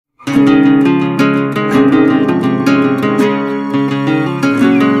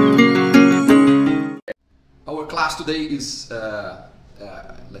today is,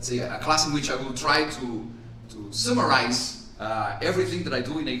 let's say, a class in which I will try to summarize everything that I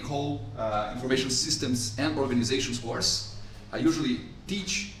do in a whole information systems and organizations course. I usually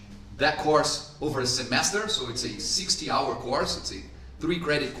teach that course over a semester, so it's a 60-hour course. It's a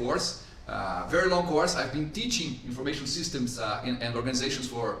 3-credit course, very long course. I've been teaching information systems and organizations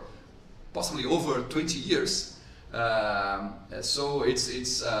for possibly over 20 years. So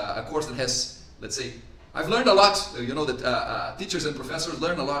it's a course that has, let's say, I've learned a lot. You know that teachers and professors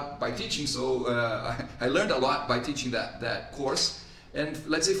learn a lot by teaching, so I learned a lot by teaching that course. And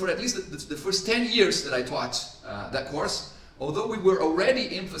let's say for at least the first 10 years that I taught that course, although we were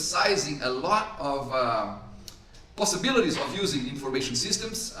already emphasizing a lot of possibilities of using information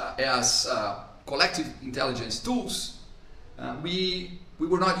systems as collective intelligence tools, we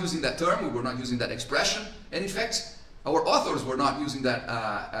were not using that term, we were not using that expression, and in fact, our authors were not using that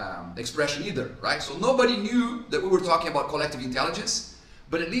expression either, right? So nobody knew that we were talking about collective intelligence,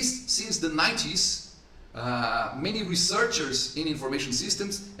 but at least since the 90s, many researchers in information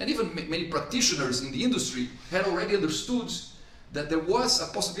systems and even many practitioners in the industry had already understood that there was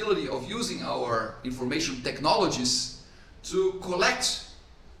a possibility of using our information technologies to collect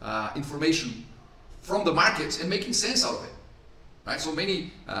information from the market and making sense out of it. Right? So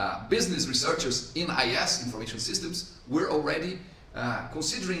many business researchers in IS, information systems, were already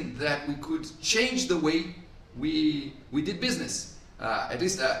considering that we could change the way we did business, at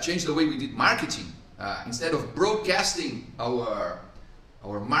least change the way we did marketing. Instead of broadcasting our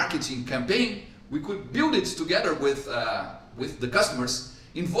marketing campaign, we could build it together with the customers,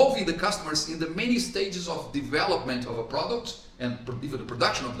 involving the customers in the many stages of development of a product and even the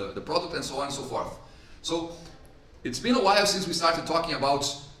production of the product and so on and so forth. So it's been a while since we started talking about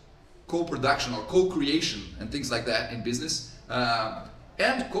co-production or co-creation and things like that in business.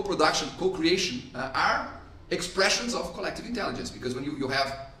 And co-production, co-creation are expressions of collective intelligence, because when you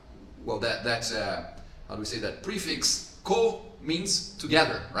have, well, how do we say that, prefix, co means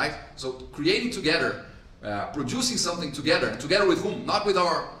together, right? So creating together, producing something together, and together with whom? Not with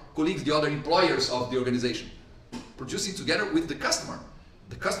our colleagues, the other employers of the organization. Producing together with the customer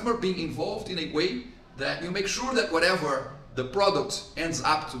being involved in a way that you make sure that whatever the product ends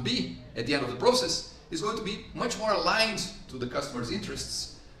up to be at the end of the process is going to be much more aligned to the customer's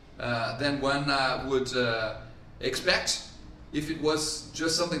interests than one would expect if it was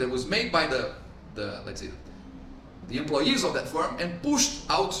just something that was made by let's say, the employees of that firm and pushed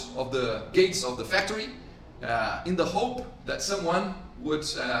out of the gates of the factory in the hope that someone would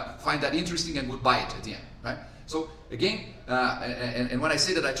find that interesting and would buy it at the end, right? So again, and when I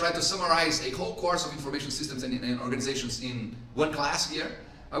say that I try to summarize a whole course of information systems and organizations in one class here,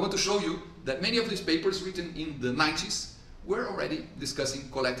 I want to show you that many of these papers written in the 90s were already discussing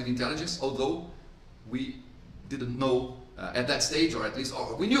collective intelligence, although we didn't know at that stage, or at least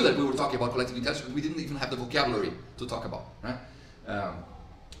we knew that we were talking about collective intelligence, but we didn't even have the vocabulary to talk about, right?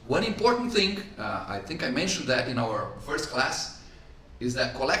 One important thing, I think I mentioned that in our first class, is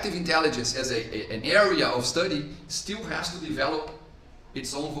that collective intelligence as an area of study still has to develop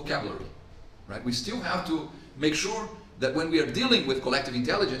its own vocabulary, right? We still have to make sure that when we are dealing with collective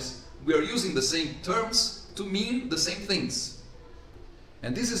intelligence, we are using the same terms to mean the same things.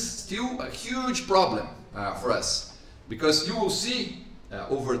 And this is still a huge problem for us, because you will see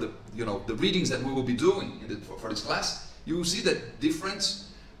over the readings that we will be doing for this class, you will see that different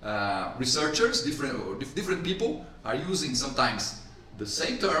researchers, different people are using sometimes the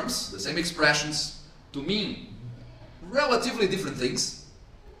same terms, the same expressions to mean relatively different things,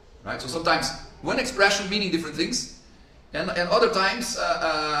 right? So sometimes one expression meaning different things, and other times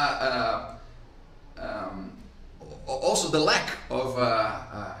also the lack of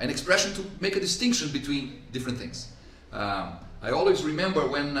an expression to make a distinction between different things. I always remember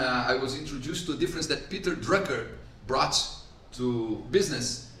when I was introduced to a difference that Peter Drucker brought to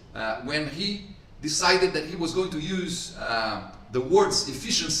business when he decided that he was going to use the words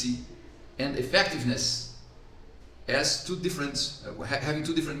efficiency and effectiveness as having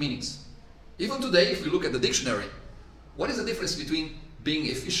two different meanings. Even today, if we look at the dictionary, what is the difference between being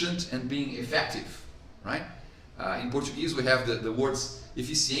efficient and being effective, right? In Portuguese, we have the words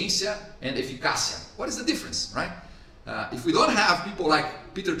eficiência and eficácia. What is the difference, right? If we don't have people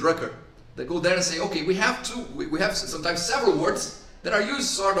like Peter Drucker that go there and say, okay, we have sometimes several words that are used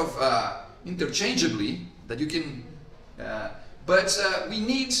sort of interchangeably, that you can, but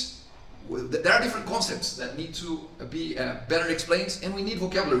there are different concepts that need to be better explained, and we need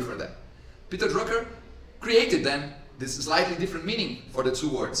vocabulary for that. Peter Drucker created then this slightly different meaning for the two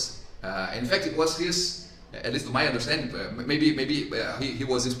words. In fact, it was his, at least to my understanding, maybe he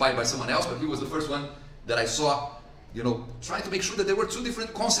was inspired by someone else, but he was the first one that I saw trying to make sure that there were two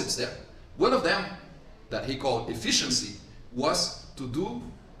different concepts there. One of them, that he called efficiency, was to do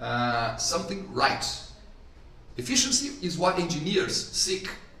something right. Efficiency is what engineers seek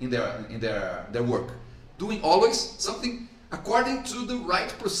in their work. Doing always something according to the right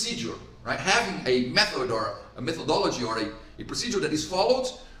procedure, right? Having a method or a methodology or a procedure that is followed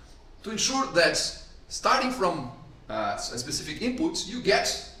to ensure that starting from a specific input, you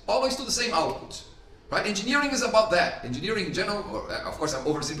get always to the same output, right? Engineering is about that. Engineering in general, of course I'm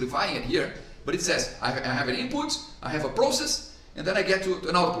oversimplifying it here, but it says I have an input, I have a process, and then I get to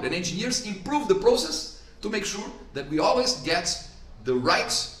an output. And engineers improve the process to make sure that we always get the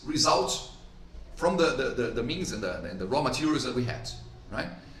right result from the means and the raw materials that we had, right?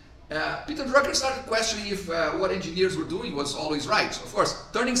 Peter Drucker started questioning if what engineers were doing was always right. Of course,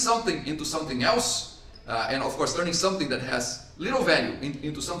 turning something into something else, and of course turning something that has little value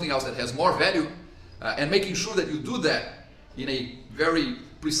into something else that has more value, and making sure that you do that in a very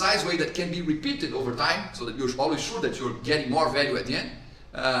precise way that can be repeated over time, so that you're always sure that you're getting more value at the end,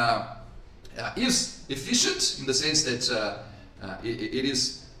 is efficient in the sense that it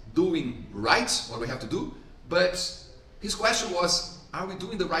is doing right what we have to do. But his question was, are we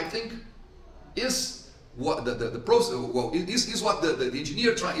doing the right thing? Is what the process, well, is what the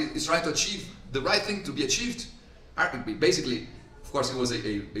engineer is trying to achieve the right thing to be achieved? Basically, of course, he was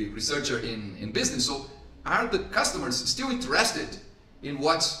a researcher in business, so are the customers still interested in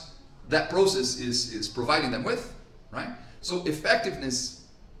what that process is providing them with, right? So effectiveness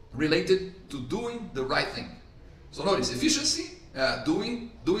related to doing the right thing. So notice, efficiency,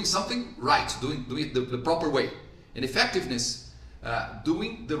 doing something right, doing it the proper way. And effectiveness,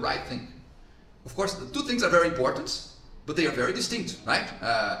 doing the right thing. Of course, the two things are very important, but they are very distinct, right?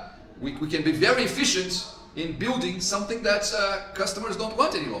 We can be very efficient in building something that customers don't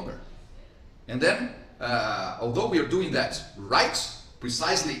want any longer. And then, although we are doing that right,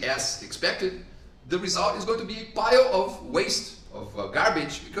 precisely as expected, the result is going to be a pile of waste, of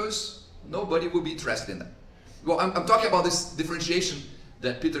garbage, because nobody will be interested in that. Well, I'm talking about this differentiation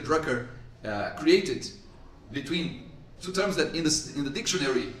that Peter Drucker created between two terms that in the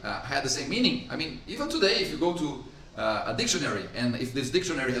dictionary had the same meaning. I mean, even today, if you go to a dictionary, and if this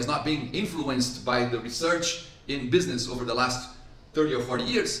dictionary has not been influenced by the research in business over the last 30 or 40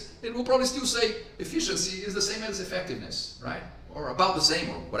 years, it will probably still say efficiency is the same as effectiveness, right? Or about the same,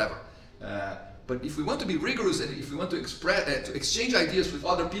 or whatever. But if we want to be rigorous, and if we want to exchange ideas with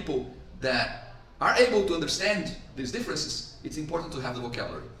other people that are able to understand these differences, it's important to have the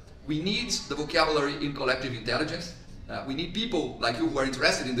vocabulary. We need the vocabulary in collective intelligence. We need people like you who are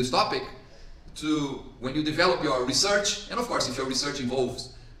interested in this topic to, when you develop your research, and of course if your research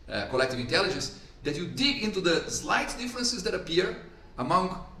involves collective intelligence, that you dig into the slight differences that appear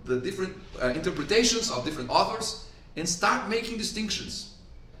among the different interpretations of different authors, and start making distinctions,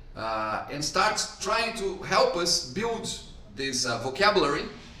 and start trying to help us build this vocabulary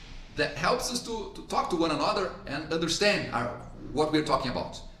that helps us to talk to one another and understand what we're talking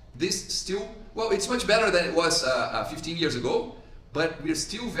about. This still, well, it's much better than it was 15 years ago, but we're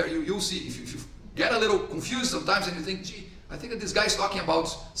still very, you'll see, if you get a little confused sometimes and you think, gee, I think that this guy is talking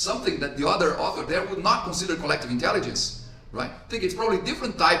about something that the other author there would not consider collective intelligence, right? I think it's probably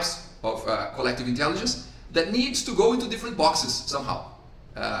different types of collective intelligence that needs to go into different boxes somehow.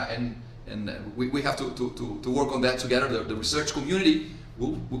 And we have to work on that together. The research community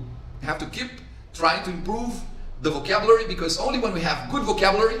will have to keep trying to improve the vocabulary, because only when we have good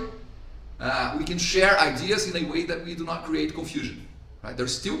vocabulary we can share ideas in a way that we do not create confusion, right?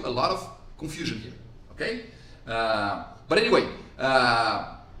 There's still a lot of confusion here, okay? But anyway,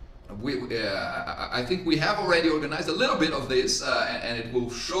 I think we have already organized a little bit of this, and it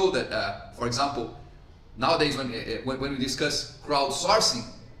will show that, for example, nowadays when we discuss crowdsourcing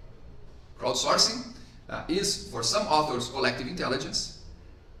is for some authors collective intelligence,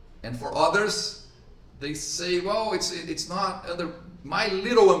 and for others they say, well, it's not under my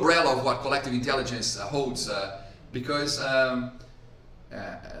little umbrella of what collective intelligence holds, because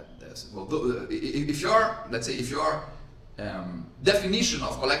if your, let's say, if your definition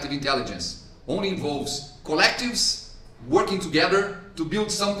of collective intelligence only involves collectives working together to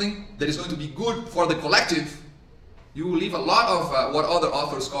build something that is going to be good for the collective, you will leave a lot of what other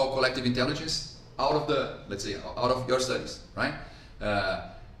authors call collective intelligence out of the, let's say, out of your studies, right?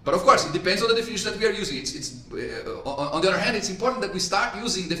 But of course, it depends on the definition that we are using. On the other hand, it's important that we start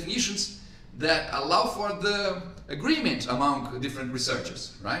using definitions that allow for the agreement among different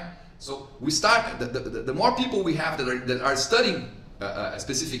researchers, right? So we start, the more people we have that are studying a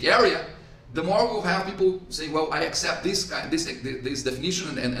specific area, the more we'll have people saying, well, I accept this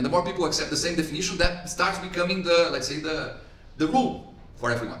definition, and the more people accept the same definition, that starts becoming the, let's say, the rule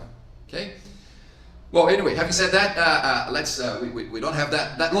for everyone. Okay. Well, anyway, having said that, we don't have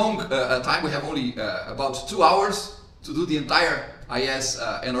that long time. We have only about 2 hours to do the entire IS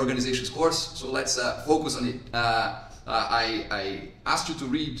and organizations course. So let's focus on it. I asked you to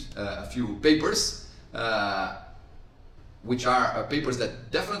read a few papers, which are papers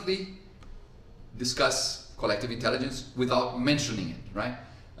that definitely discuss collective intelligence without mentioning it, right?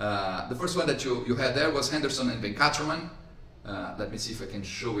 The first one that you had there was Henderson and Venkatraman. Let me see if I can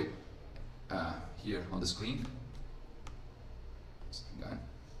show it here on the screen.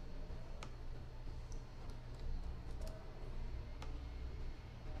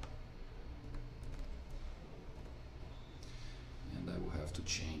 And I will have to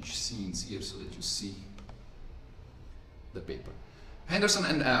change scenes here so that you see the paper. Henderson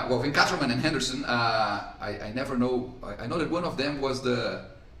and well, Venkatraman and Henderson. I never know. I know that one of them was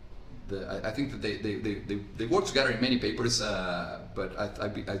I think that they worked together in many papers, but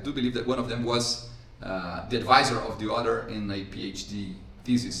I do believe that one of them was the advisor of the other in a PhD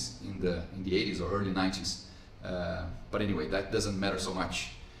thesis in the 80s or early 90s. But anyway, that doesn't matter so much.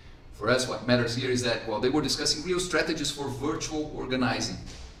 For us, what matters here is that, well, they were discussing real strategies for virtual organizing.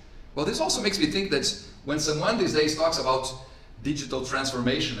 Well, this also makes me think that when someone these days talks about digital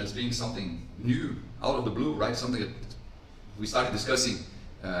transformation as being something new, out of the blue, right? Something that we started discussing,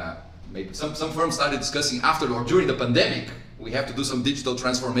 maybe some firms started discussing after or during the pandemic. We have to do some digital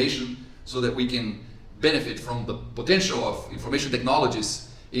transformation so that we can benefit from the potential of information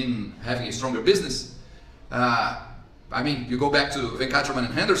technologies in having a stronger business. I mean, you go back to Venkatraman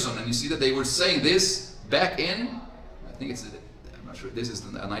and Henderson and you see that they were saying this back in, I think it's, I'm not sure, this is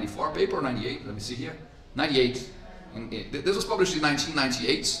a 94 paper or 98, let me see here, 98. This was published in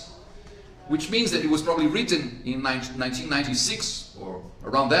 1998, which means that it was probably written in 1996 or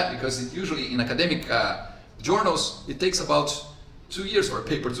around that, because it usually in academic journals, it takes about 2 years for a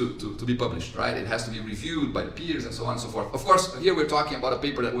paper to be published, right? It has to be reviewed by the peers and so on and so forth. Of course, here we're talking about a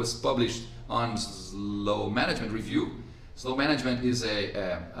paper that was published on Slow Management Review. Slow Management is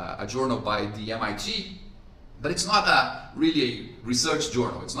a journal by the MIT, but it's not really a research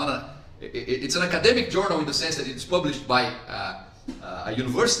journal. It's not it's an academic journal in the sense that it's published by a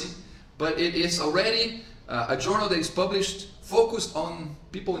university, but it is already a journal that is published focused on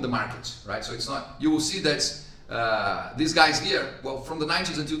people in the market, right? So it's not, you will see that these guys here, well, from the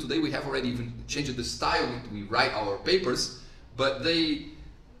 90s until today, we have already even changed the style we write our papers, but the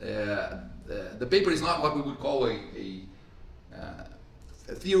paper is not what we would call a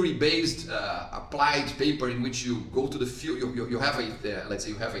theory-based applied paper in which you go to the field. You have a let's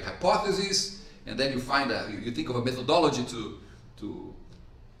say you have a hypothesis, and then you find you think of a methodology to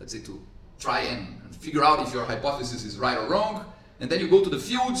let's say to try and figure out if your hypothesis is right or wrong, and then you go to the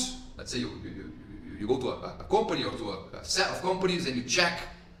field. Let's say you go to a company or to a set of companies and you check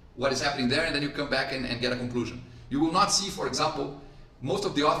what is happening there, and then you come back and get a conclusion. You will not see, for example, most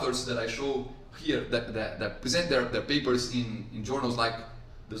of the authors that I show here that present their papers in journals like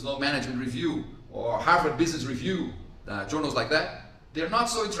the Slow Management Review or Harvard Business Review, journals like that, they're not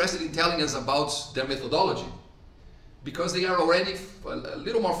so interested in telling us about their methodology, because they are already a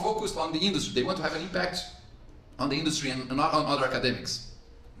little more focused on the industry. They want to have an impact on the industry and not on other academics.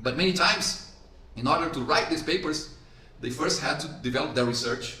 But many times, in order to write these papers, they first had to develop their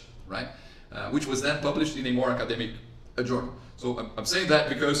research, right? Which was then published in a more academic journal. So I'm saying that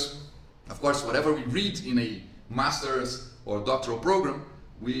because, of course, whatever we read in a master's or doctoral program,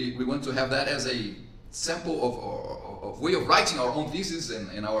 we want to have that as a sample of way of writing our own thesis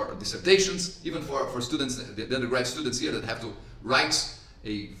and our dissertations, even for students, the undergrad students here that have to write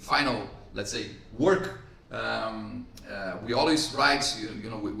a final, let's say, work. We always write, you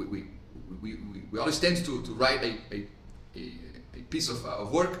know, we always tend to write a piece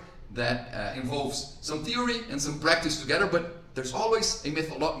of work that involves some theory and some practice together, but there's always a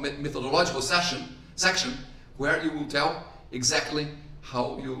methodological section where you will tell exactly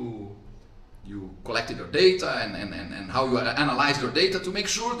how you collected your data and how you analyzed your data to make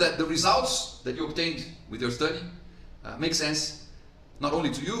sure that the results that you obtained with your study make sense not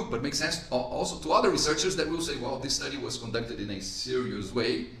only to you, but make sense also to other researchers that will say, well, this study was conducted in a serious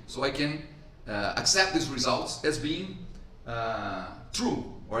way, so I can accept these results as being true,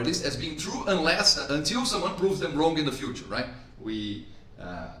 or at least as being true until someone proves them wrong in the future, right?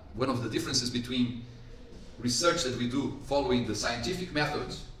 One of the differences between research that we do following the scientific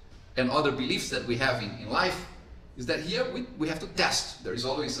methods and other beliefs that we have in life is that here we have to test. There is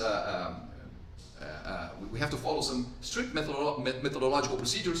always we have to follow some strict methodological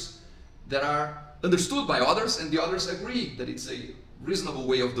procedures, that are understood by others, and the others agree that it's a reasonable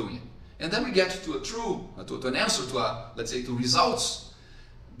way of doing it. And then we get to a true, to an answer, to a, let's say, to results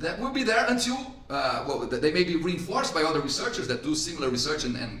that will be there until, well, they may be reinforced by other researchers that do similar research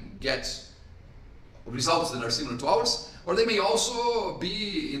and get results that are similar to ours, or they may also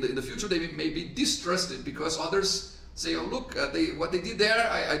be, in the future, they may be distrusted because others say, oh look, what they did there,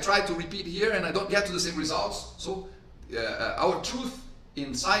 I tried to repeat here and I don't get to the same results. So our truth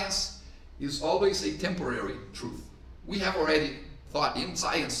in science is always a temporary truth. We have already thought in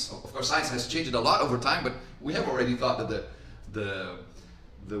science, of course science has changed a lot over time, but we have already thought that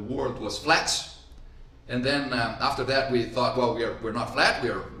the world was flat, and then after that we thought, well, we're not flat,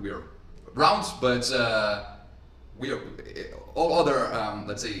 we're round, but we are all other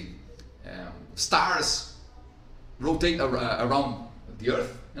let's say stars rotate around the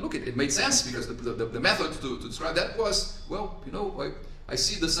Earth. And look, it made sense because the method to describe that was, well, you know, I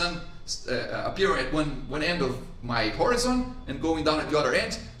see the sun appear at one end of my horizon and going down at the other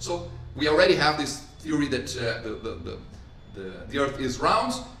end. So we already have this theory that the Earth is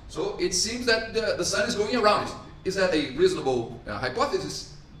round. So it seems that the sun is going around it. Is that a reasonable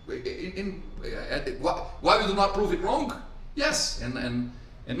hypothesis? Why we do not prove it wrong? Yes, and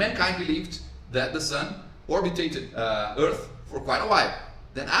mankind believed that the sun orbited Earth for quite a while.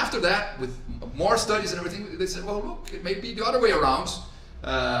 Then after that, with more studies and everything, they said, well, look, it may be the other way around.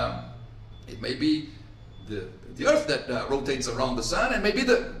 It may be the Earth that rotates around the sun, and maybe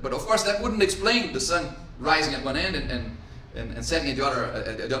but of course that wouldn't explain the sun rising at one end and setting at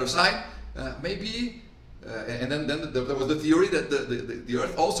the other side. Maybe, and then there was the theory that the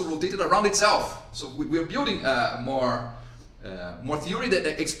Earth also rotated around itself. So we're building more theory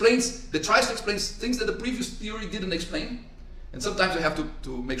that tries to explain things that the previous theory didn't explain. And sometimes we have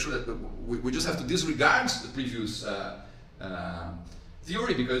to make sure that we just have to disregard the previous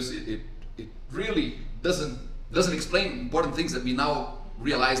theory because it really doesn't explain important things that we now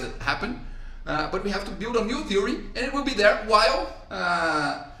realize that happen. But we have to build a new theory, and it will be there while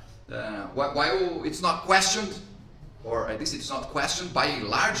it's not questioned, or at least it's not questioned by a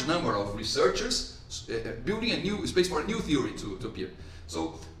large number of researchers building a new space for a new theory to appear.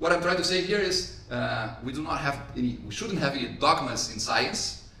 So what I'm trying to say here is we shouldn't have any dogmas in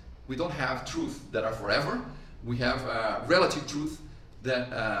science. We don't have truth that are forever. We have relative truth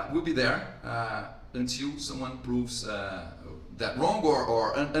that will be there until someone proves that wrong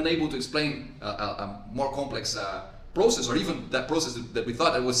or unable to explain a more complex process, or even that process that we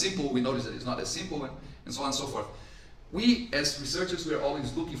thought that was simple, we notice that it's not as simple, and so on and so forth. We as researchers, we are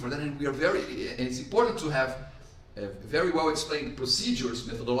always looking for that, and it's important to have very well explained procedures,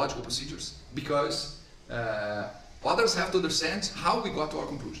 methodological procedures, because others have to understand how we got to our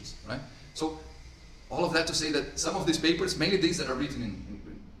conclusions, right? So all of that to say that some of these papers, mainly these that are written in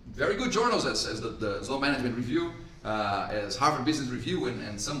very good journals as the Sloan Management Review, as Harvard Business Review,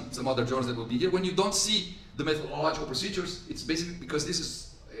 and some other journals that will be here, when you don't see the methodological procedures, it's basically because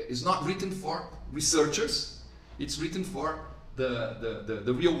this is not written for researchers, it's written for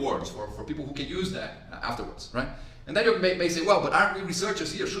the real world, for people who can use that afterwards, right? And then you may say, well, but aren't we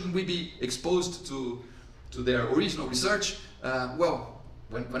researchers here? Shouldn't we be exposed to their original research? Well,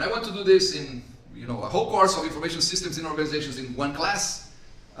 when I want to do this in a whole course of information systems in organizations in one class,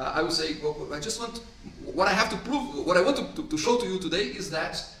 I would say, well, what I want to show to you today is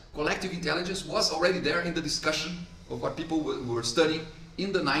that collective intelligence was already there in the discussion of what people were studying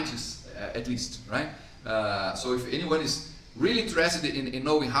in the 90s, at least, right? So if anyone is really interested in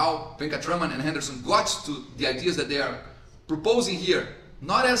knowing how Venkatraman and Henderson got to the ideas that they are proposing here,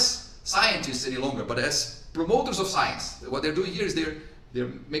 not as scientists any longer, but as promoters of science. What they're doing here is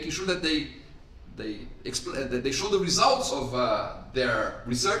they're making sure that they show the results of their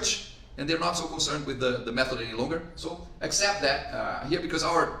research, and they're not so concerned with the method any longer. So accept that here, because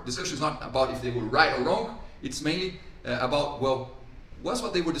our discussion is not about if they were right or wrong. It's mainly about, well, was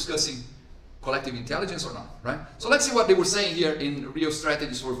what they were discussing collective intelligence or not, right? So let's see what they were saying here in Real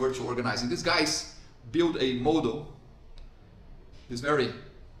Strategies for Virtual Organizing. These guys build a model, this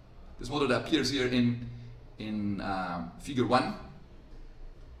model that appears here in figure 1.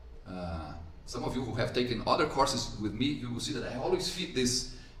 Some of you who have taken other courses with me, you will see that I always fit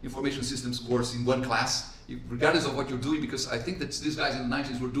this information systems course in one class, regardless of what you're doing, because I think that these guys in the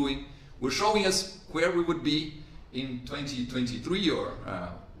 90s were showing us where we would be in 2023 or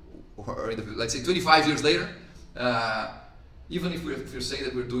let's say 25 years later, even if we're saying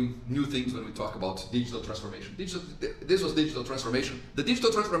that we're doing new things when we talk about digital transformation. This was digital transformation. The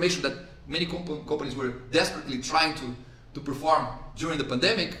digital transformation that many companies were desperately trying to perform during the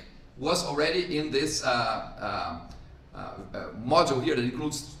pandemic was already in this module here that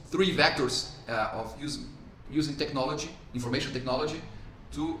includes three vectors of using technology, information technology,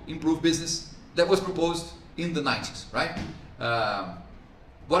 to improve business that was proposed in the 90s, right?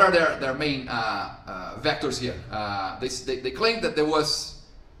 What are their main vectors here? They claim that there was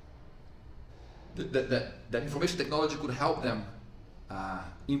that information technology could help them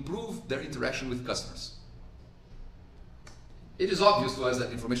improve their interaction with customers. It is obvious to us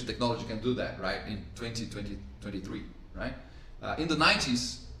that information technology can do that, right? In 2023, right? In the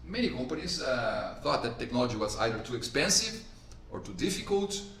 90s, many companies thought that technology was either too expensive or too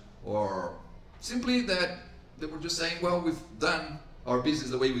difficult, or simply that they were just saying, well, we've done our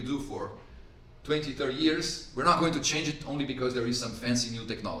business the way we do for 20, 30 years. We're not going to change it only because there is some fancy new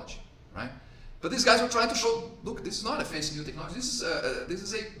technology, right? But these guys were trying to show, look, this is not a fancy new technology. This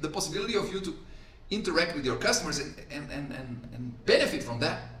is the possibility of you to interact with your customers and benefit from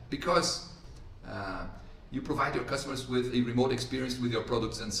that, because you provide your customers with a remote experience with your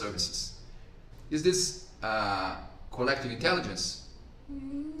products and services. Is this collective intelligence?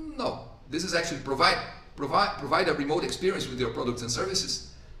 No. This is actually provide a remote experience with your products and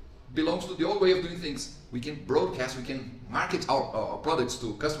services. Belongs to the old way of doing things. We can broadcast, we can market our products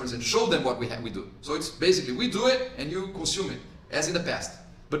to customers and show them what we do. So it's basically, we do it and you consume it, as in the past.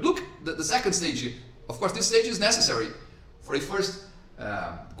 But look, the second stage here. Of course, this stage is necessary for a first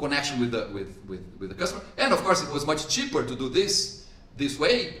connection with the customer. And of course, it was much cheaper to do this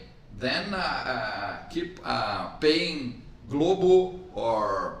way than keep paying Globo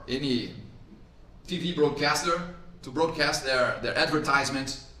or any TV broadcaster to broadcast their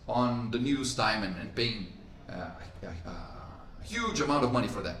advertisement on the news time and paying a huge amount of money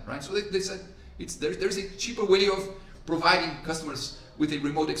for that, right? So they said there's a cheaper way of providing customers with a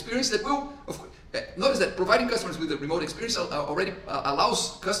remote experience that will, of course, notice that providing customers with a remote experience already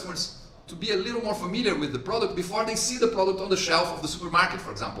allows customers to be a little more familiar with the product before they see the product on the shelf of the supermarket,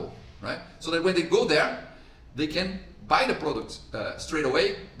 for example, right? So that when they go there, they can buy the product straight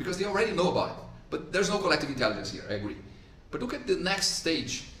away because they already know about it. But there's no collective intelligence here, I agree. But look at the next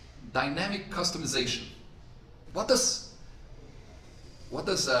stage, dynamic customization. What does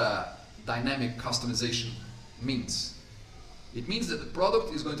dynamic customization means? It means that the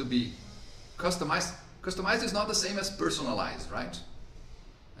product is going to be customized. Customized is not the same as personalized, right?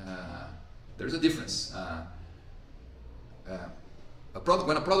 There's a difference.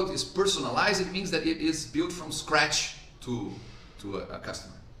 When a product is personalized, it means that it is built from scratch to a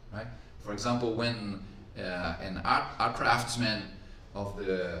customer, right? For example, when an art craftsman of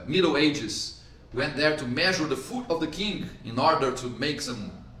the Middle Ages went there to measure the foot of the king in order to make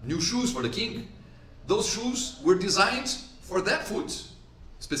some new shoes for the king, those shoes were designed for that foot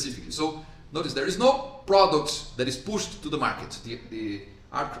specifically. So notice there is no product that is pushed to the market. The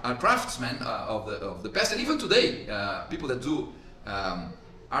art craftsmen of the past, and even today, people that do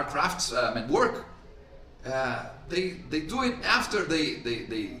art craftsmen work, they do it after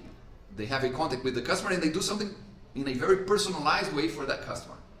they have a contact with the customer, and they do something in a very personalized way for that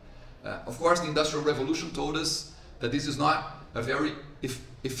customer. Of course, the Industrial Revolution told us that this is not a very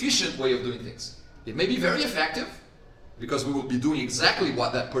efficient way of doing things. It may be very effective, because we will be doing exactly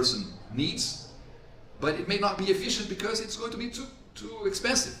what that person needs, but it may not be efficient because it's going to be too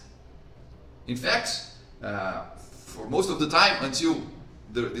expensive. In fact, for most of the time until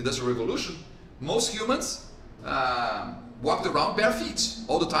the Industrial Revolution, most humans walked around bare feet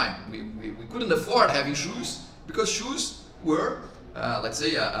all the time. We couldn't afford having shoes because shoes were, let's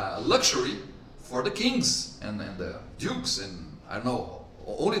say, a luxury for the kings and the dukes, and I don't know,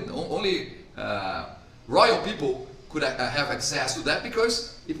 only royal people could have access to that,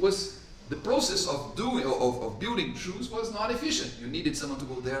 because it was the process of building shoes was not efficient. You needed someone to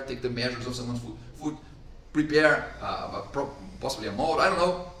go there, take the measures of someone's foot, prepare possibly a mold, I don't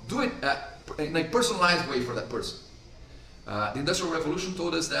know, do it in a personalized way for that person. The Industrial Revolution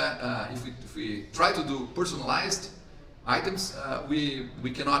told us that if we try to do personalized items, we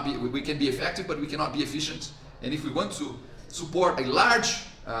can be effective, but we cannot be efficient. And if we want to support a large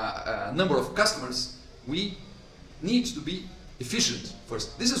number of customers, we need to be efficient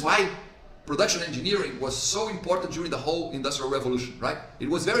first. This is why production engineering was so important during the whole Industrial Revolution, right? It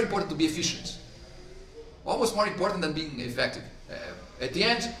was very important to be efficient. Almost more important than being effective. At the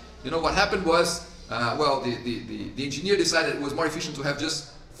end, you know, what happened was, well, the engineer decided it was more efficient to have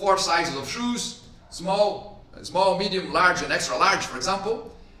just 4 sizes of shoes, small, medium, large, and extra large, for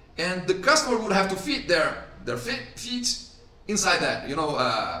example, and the customer would have to fit their feet inside that. You know,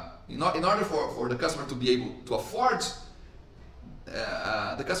 in order for the customer to be able to afford,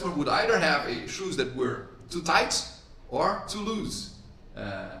 the customer would either have shoes that were too tight or too loose.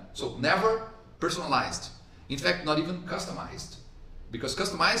 So never personalized. In fact, not even customized. because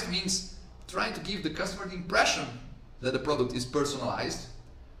customized means trying to give the customer the impression that the product is personalized,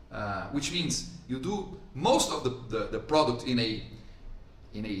 which means you do most of the product in an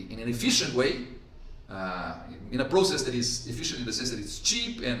efficient way, in a process that is efficient in the sense that it's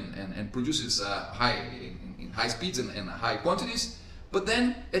cheap and produces in high speeds and high quantities. But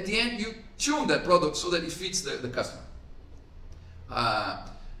then at the end you tune that product so that it fits the customer.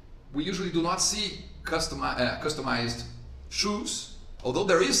 We usually do not see customized shoes, although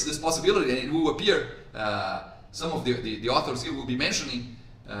there is this possibility, and it will appear. Some of the authors here will be mentioning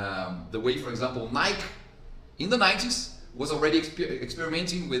the way, for example, Nike in the 90s was already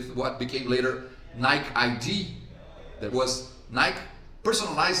experimenting with what became later Nike ID. That was Nike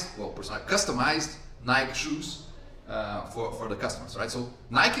customized Nike shoes for the customers, right? So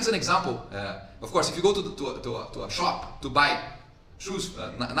Nike is an example. Of course, if you go to a shop to buy shoes,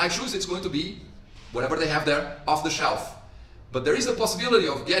 Nike shoes, it's going to be whatever they have there off the shelf. But there is the possibility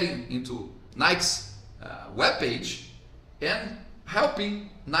of getting into Nike's web page and helping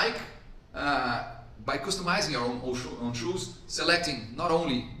Nike by customizing your own shoes, selecting not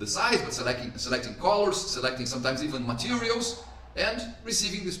only the size but selecting colors, selecting sometimes even materials, and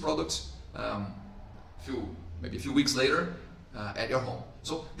receiving these products maybe a few weeks later at your home.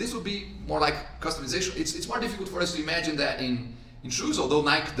 So this would be more like customization. It's more difficult for us to imagine that in shoes, although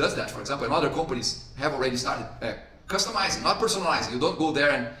Nike does that, for example, and other companies have already started customizing, not personalizing. You don't go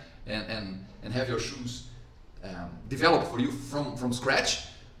there and have your shoes developed for you from scratch,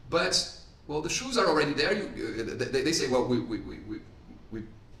 but well, the shoes are already there. They say, well,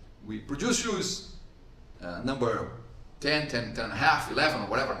 we produce shoes number 10, 10, 10 and a half, 11 or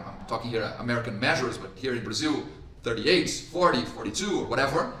whatever. I'm talking here American measures, but here in Brazil, 38, 40, 42 or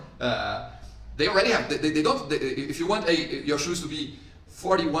whatever. They already have. They don't. If you want your shoes to be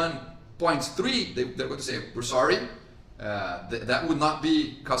 41.3, they're going to say, we're sorry. That would not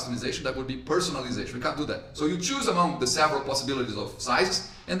be customization, that would be personalization. We can't do that. So you choose among the several possibilities of sizes,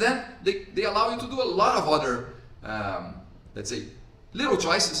 and then they allow you to do a lot of other, let's say, little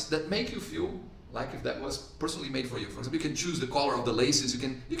choices that make you feel like if that was personally made for you. For example, you can choose the color of the laces, you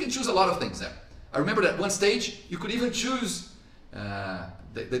can choose a lot of things there. I remember that one stage you could even choose,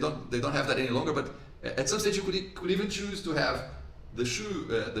 they don't have that any longer, but at some stage you could even choose to have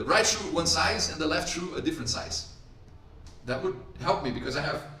the right shoe one size and the left shoe a different size. That would help me because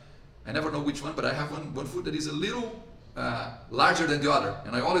I never know which one, but I have one foot that is a little larger than the other.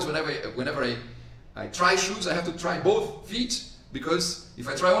 And I always, whenever I try shoes, I have to try both feet, because if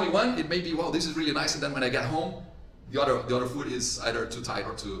I try only one, it may be, well, this is really nice, and then when I get home, the other foot is either too tight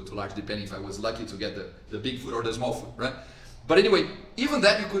or too large, depending if I was lucky to get the big foot or the small foot, right? But anyway, even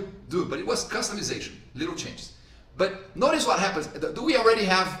that you could do, but it was customization, little changes. But notice what happens. Do we already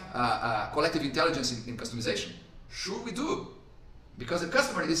have collective intelligence in customization? Sure we do, because the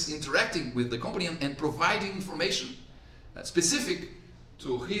customer is interacting with the company and providing information specific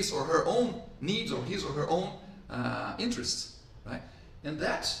to his or her own needs or his or her own interests, right? And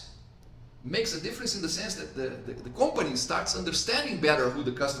that makes a difference in the sense that the company starts understanding better who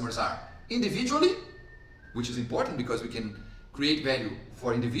the customers are individually, which is important because we can create value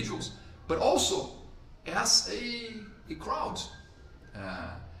for individuals, but also as a crowd.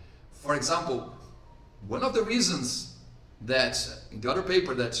 For example, one of the reasons that in the other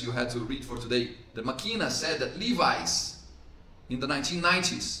paper that you had to read for today, that McKenna said that Levi's in the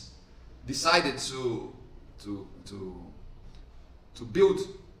 1990s decided to build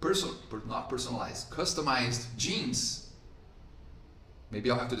not personalized, customized jeans.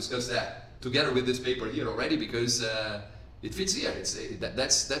 Maybe I'll have to discuss that together with this paper here already, because it fits here.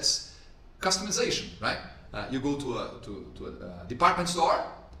 That's customization, right? You go to a department store.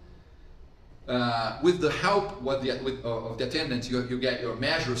 With the help of the attendant, you get your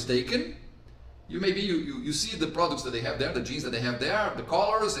measures taken. You see the products that they have there, the jeans that they have there, the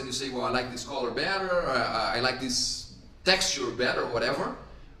colors, and you say, well, I like this color better, I like this texture better, or whatever.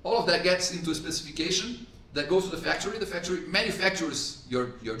 All of that gets into a specification that goes to the factory. The factory manufactures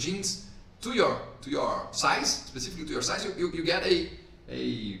your jeans to your size, specifically to your size. You get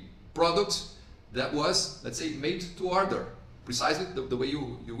a product that was, let's say, made to order, precisely the way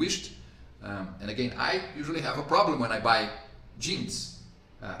you wished. And again, I usually have a problem when I buy jeans.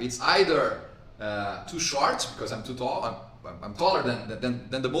 It's either too short because I'm too tall. I'm taller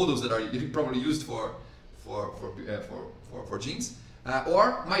than the models that are probably used for jeans,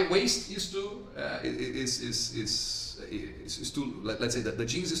 or my waist is too let's say that the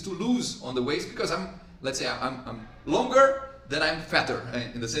jeans is too loose on the waist because I'm longer than I'm fatter,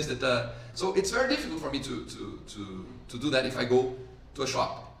 in the sense that so it's very difficult for me to do that if I go to a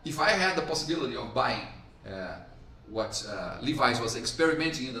shop. If I had the possibility of buying what Levi's was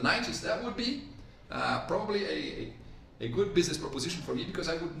experimenting in the 90s, that would be probably a good business proposition for me, because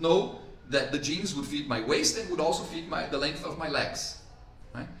I would know that the jeans would fit my waist and would also fit the length of my legs,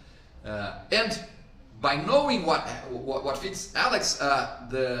 right? And by knowing what fits Alex,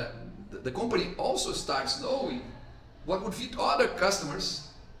 the company also starts knowing what would fit other customers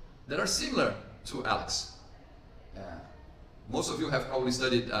that are similar to Alex. Most of you have probably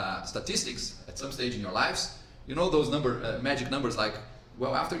studied statistics at some stage in your lives. You know those magic numbers, like,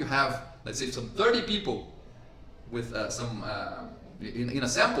 well, after you have, let's say, some 30 people with in a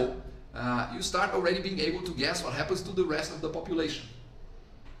sample, you start already being able to guess what happens to the rest of the population,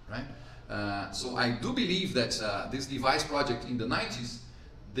 right? So I do believe that this device project in the 90s,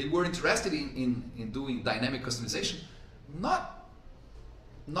 they were interested in doing dynamic customization, not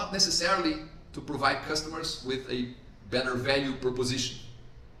necessarily to provide customers with a better value proposition.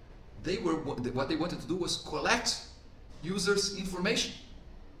 What they wanted to do was collect users' information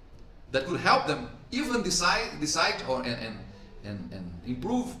that could help them even decide or and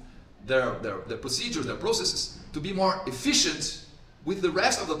improve their procedures, their processes, to be more efficient with the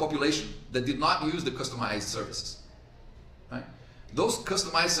rest of the population that did not use the customized services. Right? Those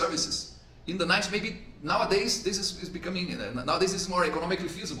customized services in the 90s, maybe nowadays this is becoming, nowadays this is more economically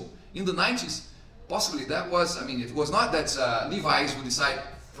feasible. In the 90s, possibly that was, I mean, it was not that Levi's would decide,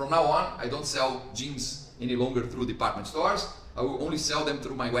 from now on, I don't sell jeans any longer through department stores, I will only sell them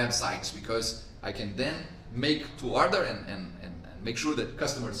through my websites, because I can then make to order and make sure that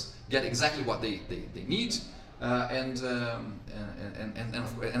customers get exactly what they need, and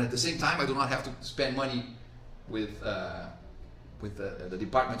at the same time I do not have to spend money with the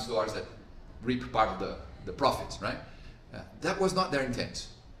department stores that reap part of the profits, right? That was not their intent.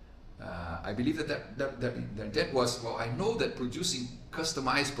 I believe that their intent was, well, I know that producing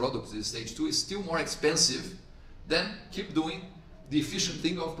customized products in stage 2 is still more expensive than keep doing the efficient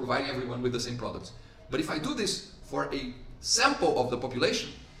thing of providing everyone with the same products. But if I do this for a sample of the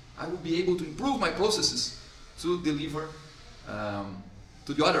population, I will be able to improve my processes to deliver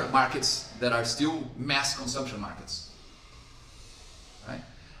to the other markets that are still mass consumption markets. Right?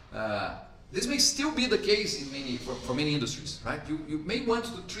 This may still be the case in for many industries. Right? You may want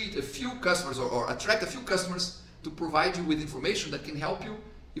to treat a few customers or attract a few customers to provide you with information that can help you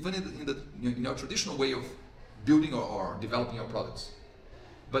even in your traditional way of building or developing your products.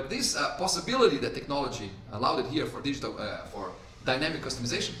 But this possibility that technology allowed it here for for dynamic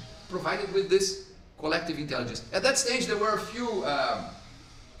customization provided with this collective intelligence. At that stage, there were a few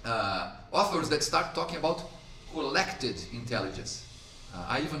authors that start talking about collected intelligence.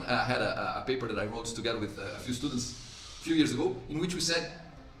 I even had a paper that I wrote together with a few students a few years ago, in which we said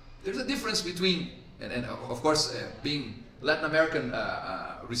there's a difference between, and of course, being Latin American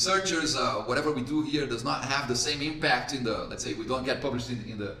researchers, whatever we do here does not have the same impact in the, let's say, we don't get published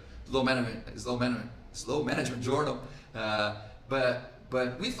in the slow management journal,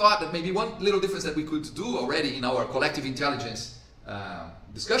 but we thought that maybe one little difference that we could do already in our collective intelligence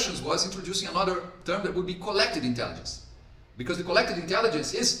discussions was introducing another term that would be collected intelligence. Because the collected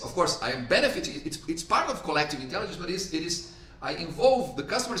intelligence is, of course, I am benefiting, it's part of collective intelligence, but I involve the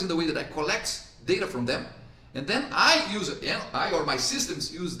customers in the way that I collect data from them, and then I or my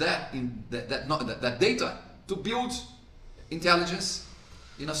systems use that data to build intelligence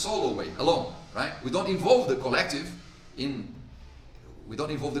in a solo way, alone, right? We don't involve the collective in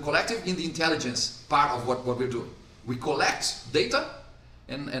the intelligence part of what we're doing. We collect data,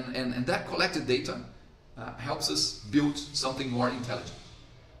 and that collected data helps us build something more intelligent.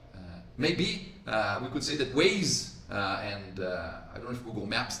 Maybe we could say that Waze and I don't know if Google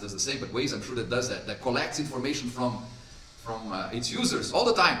Maps does the same, but Waze, I'm sure that does that. That collects information from its users all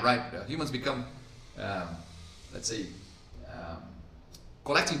the time, right? Humans become, let's say,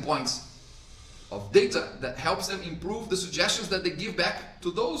 collecting points of data that helps them improve the suggestions that they give back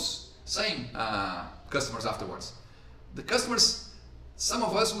to those same customers afterwards. The customers, some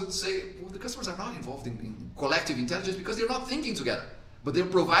of us would say, well, the customers are not involved in collective intelligence because they're not thinking together, but they're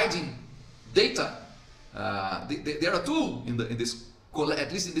providing data. They're a tool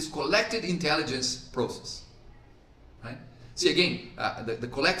at least in this collected intelligence process. Right? See, again, the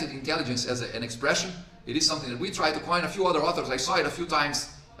collected intelligence as an expression, it is something that we try to coin. A few other authors, I saw it a few times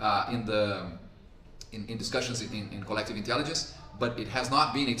in discussions in collective intelligence, but it has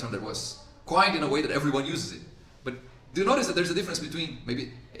not been a term that was coined in a way that everyone uses it. But do you notice that there's a difference between,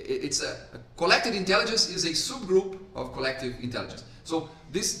 maybe it's a collected intelligence is a subgroup of collective intelligence. So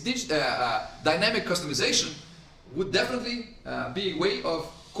this dynamic customization would definitely be a way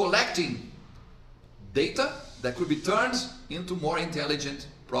of collecting data that could be turned into more intelligent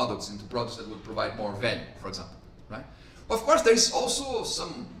products, into products that would provide more value, for example. right? Of course, there is also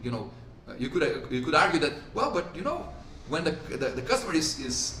some, you could argue that, well, but when the customer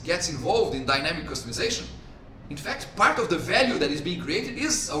gets involved in dynamic customization, in fact, part of the value that is being created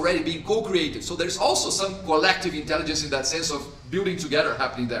is already being co-created. So there's also some collective intelligence in that sense of building together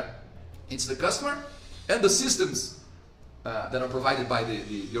happening there. It's the customer and the systems that are provided by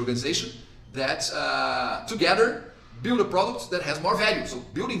the organization that together build a product that has more value. So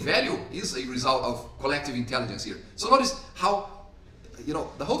building value is a result of collective intelligence here. So notice how,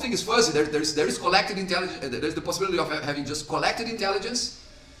 the whole thing is fuzzy. There is collected intelligence. There's the possibility of having just collected intelligence.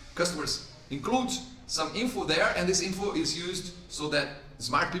 Customers include some info there, and this info is used so that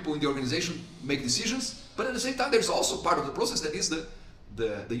smart people in the organization make decisions. But at the same time, there's also part of the process that is the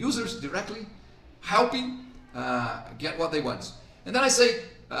users directly helping get what they want. And then I say,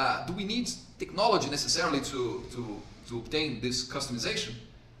 do we need technology necessarily to obtain this customization?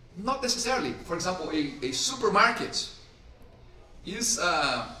 Not necessarily. For example, a supermarket is as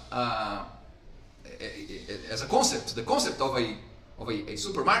a concept, the concept of a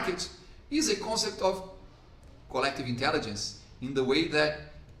supermarket is a concept of collective intelligence in the way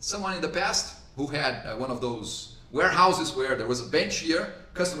that someone in the past who had one of those warehouses where there was a bench here,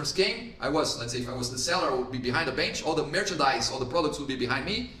 customers came, let's say if I was the seller, I would be behind the bench, all the merchandise, all the products would be behind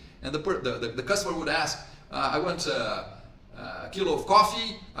me, and the customer would ask, I want a kilo of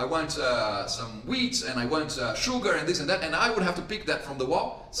coffee, I want some wheat, and I want sugar and this and that, and I would have to pick that from the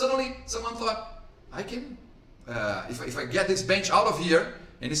wall. Suddenly someone thought, I can, if I get this bench out of here,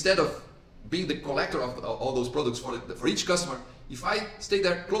 and instead of being the collector of all those products for each customer, if I stay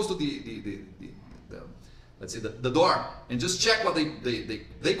there close to let's say the door and just check what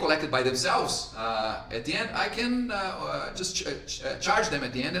they collected by themselves, at the end I can just charge them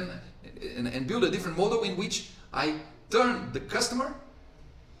at the end and build a different model in which I turn the customer,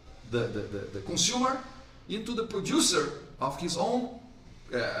 the consumer, into the producer of his own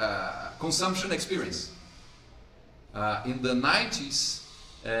consumption experience. In the 90s,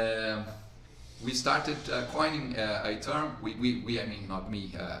 we started coining a term. I mean, not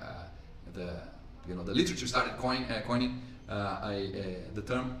me. The literature started coining the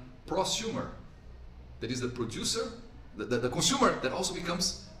term prosumer. That is the producer, the consumer that also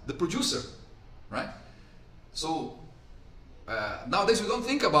becomes the producer, right? So nowadays we don't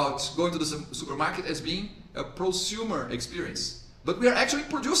think about going to the supermarket as being a prosumer experience, but we are actually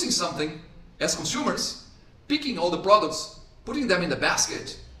producing something as consumers, picking all the products, putting them in the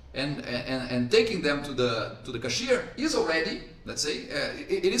basket, and taking them to the cashier is already, let's say,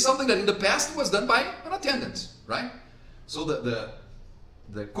 it is something that in the past was done by an attendant, right? So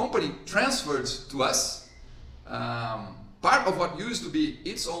the company transferred to us part of what used to be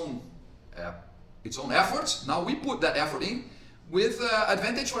its own effort. Now we put that effort in with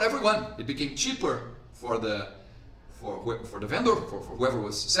advantage for everyone. It became cheaper for the vendor, for whoever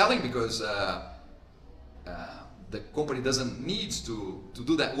was selling, because the company doesn't need to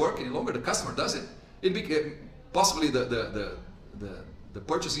do that work any longer. The customer does it. It became possibly the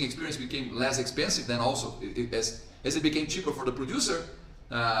purchasing experience became less expensive. Then also, as it became cheaper for the producer,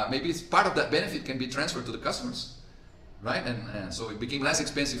 maybe it's part of that benefit can be transferred to the customers, right? And so it became less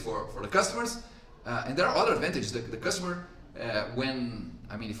expensive for the customers. And there are other advantages. The customer,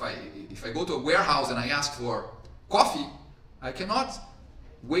 if I go to a warehouse and I ask for coffee, I cannot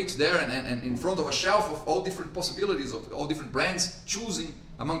wait there and in front of a shelf of all different possibilities of all different brands, choosing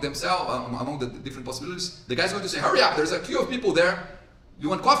among themselves, among the different possibilities. The guy's going to say, hurry up, there's a queue of people there, you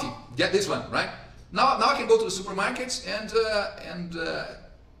want coffee, get this one, right? Now I can go to the supermarket and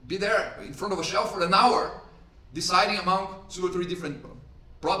be there in front of a shelf for an hour, deciding among 2 or 3 different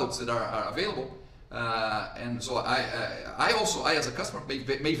products that are available. And so I also as a customer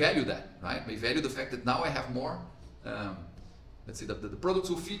may value that, right? May value the fact that now I have more, let's say the products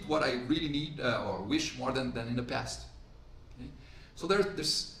will fit what I really need or wish more than in the past. Okay? So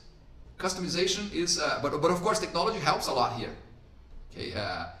there's customization is, but of course technology helps a lot here. Okay,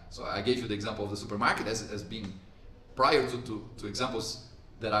 so I gave you the example of the supermarket as being prior to examples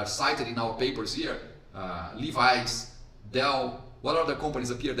that are cited in our papers here. Levi's, Dell, what other companies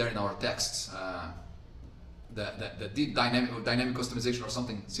appear there in our texts that did dynamic customization or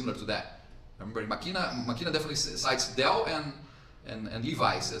something similar to that? I remember Makina definitely cites Dell and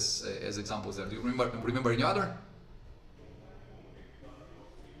Levi's as examples there. Do you remember any other?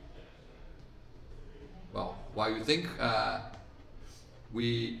 Well, while you think, a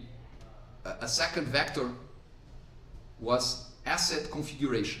second vector was asset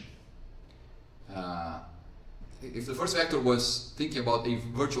configuration. If the first vector was thinking about a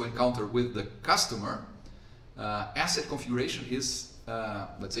virtual encounter with the customer, asset configuration is,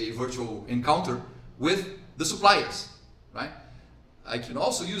 let's say, a virtual encounter with the suppliers, right? I can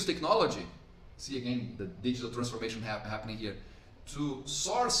also use technology, see again the digital transformation happening here, to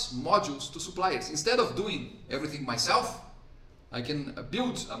source modules to suppliers. Instead of doing everything myself, I can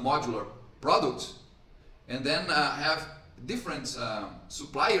build a modular product and then have different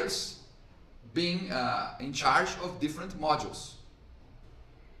suppliers being in charge of different modules.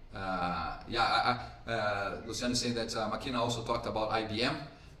 Luciano is saying that Makina also talked about IBM.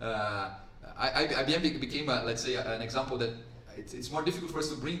 IBM became, let's say, an example that it's more difficult for us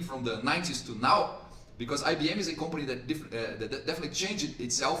to bring from the 90s to now, because IBM is a company that, that definitely changed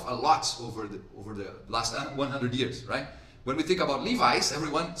itself a lot over the last 100 years, right? When we think about Levi's,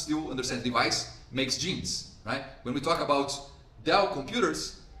 everyone still understands Levi's makes jeans, right? When we talk about Dell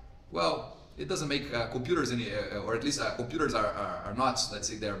computers, well, it doesn't make computers any, or at least computers are not, let's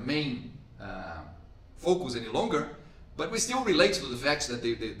say, their main focus any longer, but we still relate to the fact that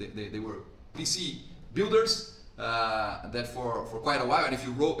they were PC builders that for quite a while. And if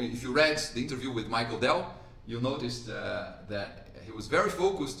you read the interview with Michael Dell, you'll notice that he was very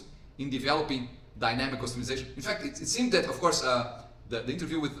focused in developing dynamic customization. In fact, it seemed that, of course, the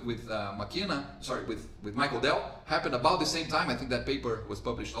interview with Michael Dell happened about the same time. I think that paper was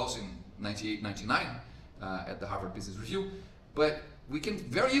published also in 98, 99 at the Harvard Business Review. But we can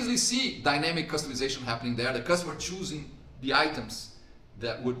very easily see dynamic customization happening there. The customer choosing the items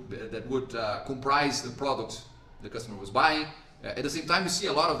that would comprise the product the customer was buying. At the same time, you see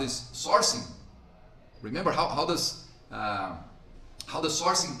a lot of this sourcing. Remember how does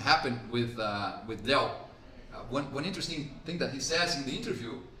sourcing happen with Dell? One interesting thing that he says in the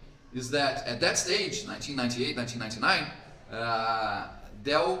interview is that at that stage, 1998, 1999,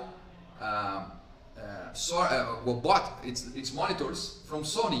 Dell bought its monitors from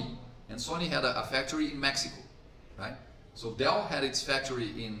Sony, and Sony had a factory in Mexico, right? So Dell had its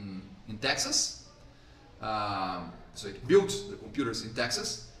factory in Texas, so it built the computers in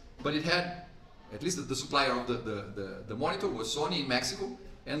Texas, but it had, at least the supplier of the monitor was Sony in Mexico,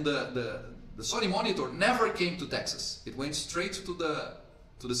 and the Sony monitor never came to Texas. It went straight to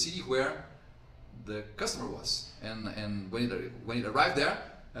the city where the customer was, and when it arrived there,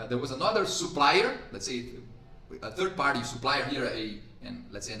 there was another supplier, let's say a third-party supplier here,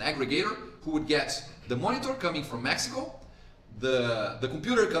 let's say an aggregator, who would get the monitor coming from Mexico, the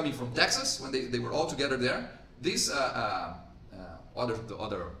computer coming from Texas. When they were all together there, this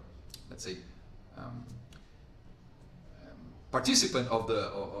other let's say participant of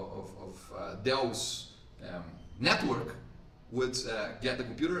Dell's network would get the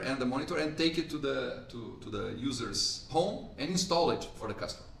computer and the monitor and take it to the user's home and install it for the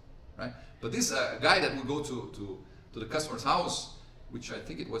customer, right? But this guy that would go to the customer's house, which I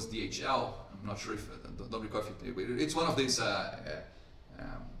think it was DHL, I'm not sure if, don't recall if it's one of these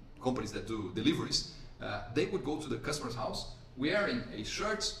companies that do deliveries, they would go to the customer's house wearing a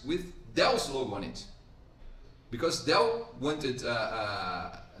shirt with Dell's logo on it. Because Dell wanted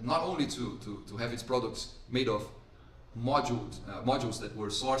not only to have its products made of modules that were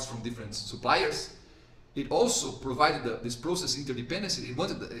sourced from different suppliers, it also provided this process interdependency.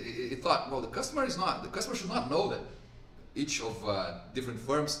 It thought, well, the customer should not know that each of different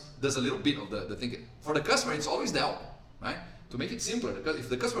firms does a little bit of the thinking. For the customer, it's always Dell, right? To make it simpler, because if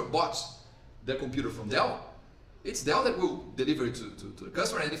the customer bought their computer from Dell, it's Dell that will deliver it to the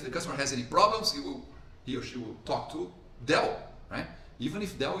customer, and if the customer has any problems, he or she will talk to Dell, right? Even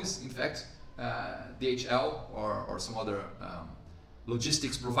if Dell is in fact DHL or some other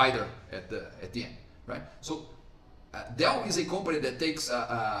logistics provider at the end, right? So Dell is a company that takes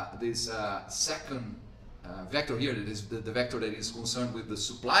this second vector here, that is the vector that is concerned with the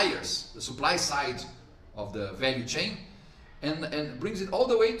suppliers, the supply side of the value chain, and brings it all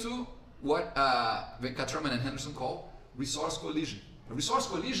the way to what Venkatraman and Henderson call resource coalition. A resource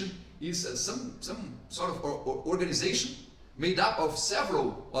coalition is some sort of organization made up of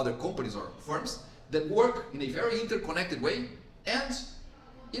several other companies or firms that work in a very interconnected way, and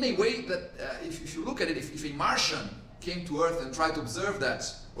in a way that if you look at it, if a Martian came to Earth and tried to observe that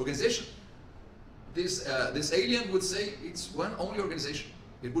organization, this alien would say it's one only organization.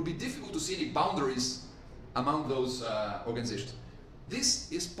 It would be difficult to see any boundaries among those organizations.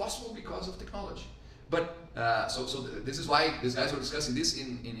 This is possible because of technology. But so this is why these guys were discussing this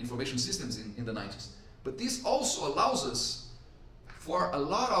in information systems in the 90s. But this also allows us for a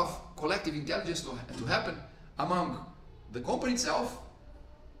lot of collective intelligence to happen among the company itself,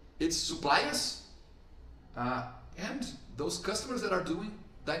 its suppliers, and those customers that are doing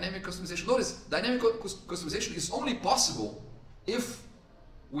dynamic customization. Notice, dynamic customization is only possible if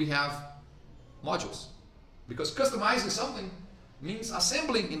we have modules. Because customizing something means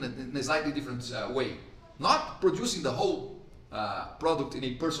assembling in a slightly different way. not producing the whole product in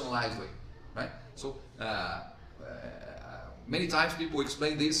a personalized way, right? So many times people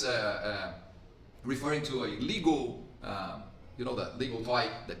explain this referring to a Lego, you know, the Lego toy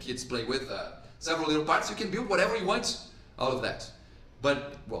that kids play with, several little parts. You can build whatever you want out of that.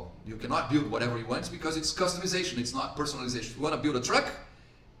 But, well, you cannot build whatever you want because it's customization, it's not personalization. If you want to build a truck,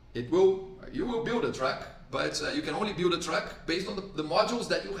 you will build a truck, but you can only build a truck based on the modules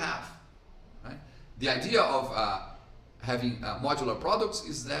that you have. Right? The idea of having modular products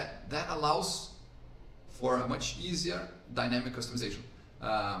is that allows for a much easier dynamic customization.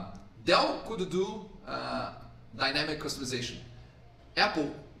 Dell could do dynamic customization.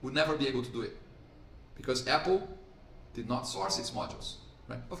 Apple would never be able to do it because Apple did not source its modules.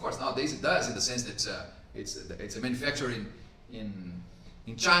 Right? Of course, nowadays it does, in the sense that it's a manufacturer in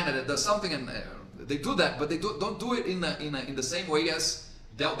China that does something, and they do that, but they don't do it in the same way as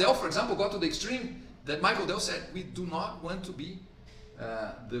Dell. Dell, for example, got to the extreme that Michael Dell said, we do not want to be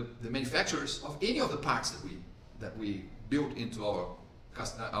the manufacturers of any of the parts that we build into our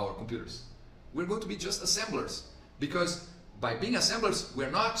computers. We're going to be just assemblers, because by being assemblers,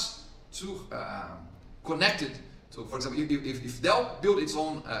 we're not too connected. So, for example, if Dell built its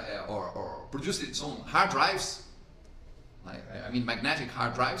own or produced its own hard drives, I mean magnetic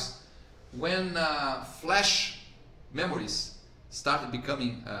hard drives, when flash memories started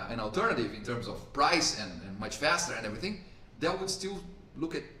becoming an alternative in terms of price and much faster and everything, Dell would still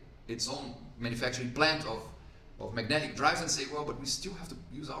look at its own manufacturing plant of magnetic drives and say, well, but we still have to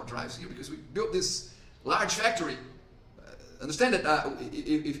use our drives here because we built this large factory. Understand that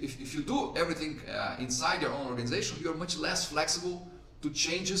if you do everything inside your own organization, you're much less flexible to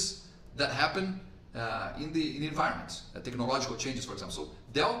changes that happen in the environment, technological changes, for example. So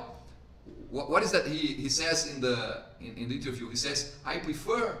Dell, what is that he says in the interview? He says, I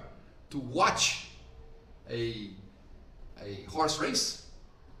prefer to watch a horse race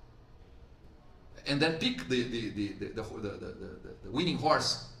and then pick the winning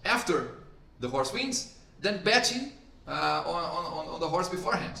horse after the horse wins than betting on the horse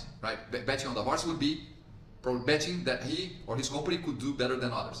beforehand, right? Betting on the horse would be probably betting that he or his company could do better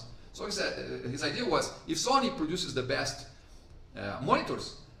than others. So he said, his idea was, if Sony produces the best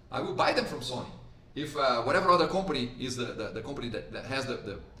monitors, I will buy them from Sony. If whatever other company is the company that has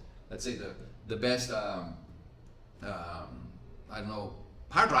let's say the best I don't know,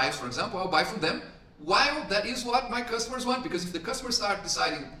 hard drives, for example, I'll buy from them, while that is what my customers want. Because if the customers start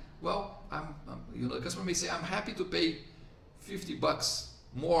deciding, well, you know, the customer may say, I'm happy to pay $50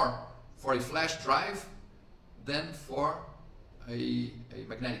 more for a flash drive than for a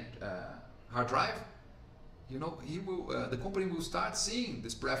magnetic hard drive. You know, the company will start seeing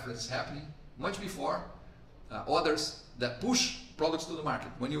this preference happening much before others that push products to the market.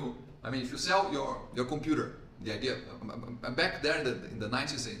 If you sell your computer, the idea, I'm back there in the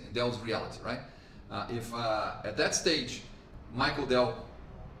 90s in Dell's reality, right? If at that stage, Michael Dell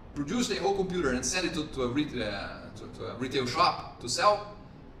produced a whole computer and sent it to a retail shop to sell,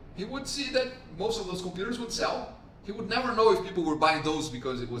 he would see that most of those computers would sell. He would never know if people were buying those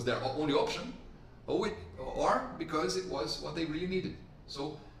because it was their only option, or because it was what they really needed.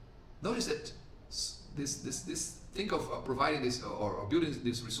 So notice that think of providing this or building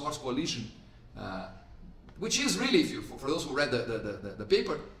this resource coalition, which is really, for those who read the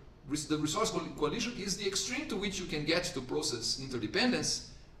paper, the resource coalition is the extreme to which you can get to process interdependence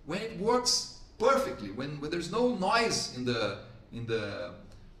when it works perfectly, when there's no noise in the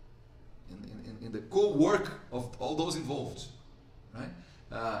co-work of all those involved, right?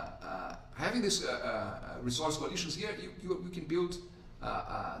 Having this resource coalitions here, you can build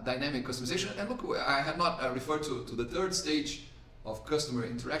dynamic customization. And look, I have not referred to the third stage of customer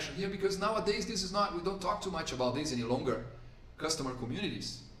interaction here, because nowadays we don't talk too much about this any longer. Customer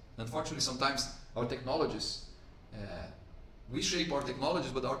communities. Unfortunately, sometimes our technologies, we shape our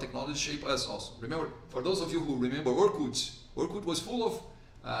technologies, but our technologies shape us also. Remember, for those of you who remember Orkut was full of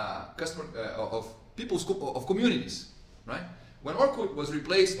of communities, right? When Orkut was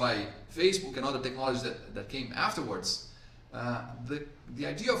replaced by Facebook and other technologies that came afterwards, the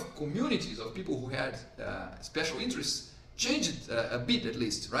idea of communities of people who had special interests changed a bit, at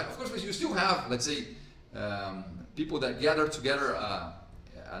least, right? Of course, you still have, let's say, people that gather together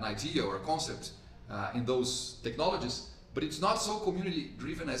an idea or a concept in those technologies, but it's not so community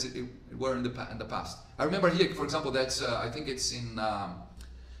driven as it were in the past. I remember here, for example, that I think it's in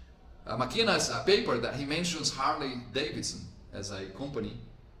McKenna's paper that he mentions Harley Davidson as a company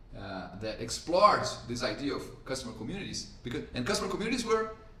that explored this idea of customer communities, and customer communities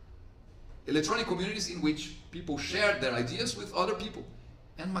were electronic communities in which people shared their ideas with other people.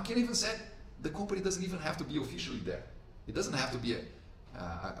 And McKenna even said, the company doesn't even have to be officially there. It doesn't have to be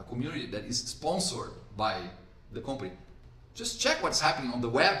a community that is sponsored by the company. Just check what's happening on the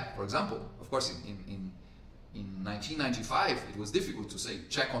web, for example. Of course, in 1995, it was difficult to say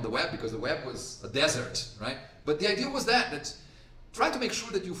check on the web because the web was a desert, right? But the idea was that try to make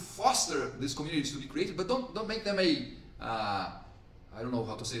sure that you foster these communities to be created, but don't make them I don't know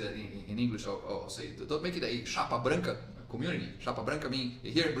how to say that in English. I'll say don't make it a chapa branca community. Chapa branca means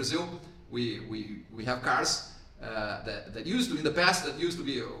here in Brazil we have cars that used to, in the past, that used to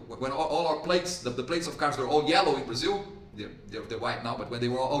be when all our plates, the plates of cars were all yellow in Brazil. They're white now, but when they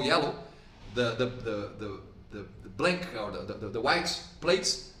were all yellow, the blank or the white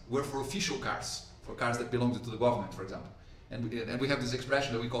plates were for official cars, for cars that belonged to the government, for example. And we have this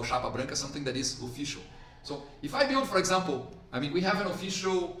expression that we call chapa branca, something that is official. So if I build, for example, I mean, we have an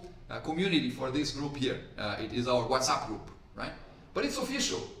official community for this group here. It is our WhatsApp group, right? But it's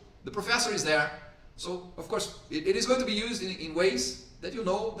official. The professor is there. So, of course, it is going to be used in ways that you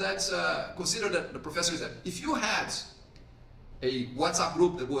know that consider that the professor is there. If you had a WhatsApp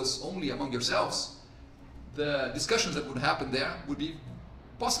group that was only among yourselves, the discussions that would happen there would be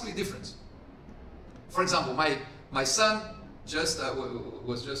possibly different. For example, my son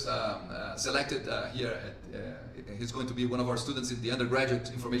was just selected here. He's going to be one of our students in the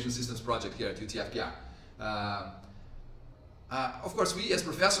undergraduate information systems project here at UTFPR. Of course, we as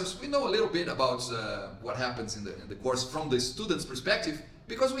professors, we know a little bit about what happens in the course from the student's perspective,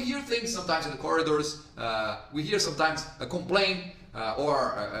 because we hear things sometimes in the corridors. We hear sometimes a complaint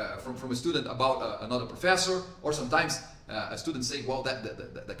from a student about another professor, or sometimes a student saying, well,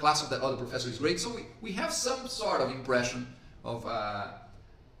 the class of that other professor is great. So we have some sort of impression of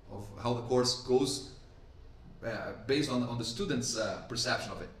how the course goes based on the student's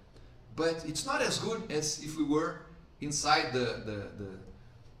perception of it. But it's not as good as if we were inside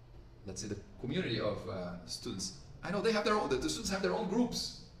let's say the community of students. I know they have their own, the students have their own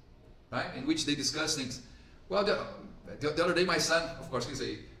groups, right, in which they discuss things. Well, the other day my son, of course, he's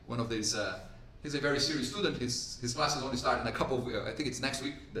a very serious student. His classes only start in a couple of, I think it's next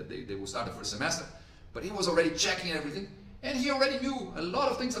week that they will start the first semester. But he was already checking everything, and he already knew a lot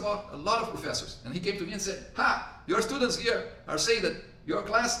of things about a lot of professors. And he came to me and said, your students here are saying that your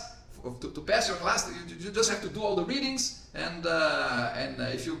class, to pass your class, you just have to do all the readings, and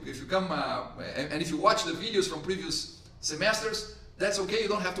if you come and if you watch the videos from previous semesters, that's okay. You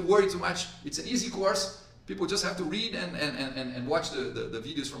don't have to worry too much. It's an easy course. People just have to read and watch the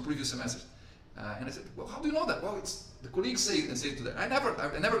videos from previous semesters. And I said, well, how do you know that? Well, it's the colleagues say to them. I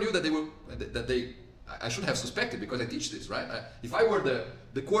never knew that I should have suspected, because I teach this, right? If I were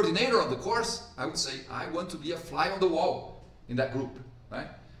the coordinator of the course, I would say I want to be a fly on the wall in that group, right?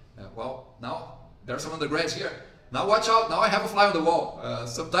 Well, now there are some undergrads here. Now watch out, now I have a fly on the wall.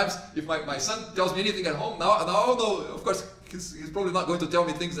 Sometimes if my son tells me anything at home, now no, of course, he's probably not going to tell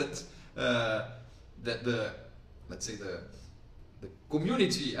me things that let's say the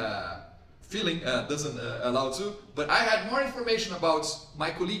community feeling doesn't allow to. But I had more information about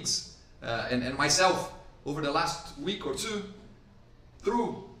my colleagues and myself over the last week or two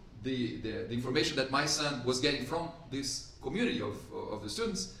through the information that my son was getting from this community of the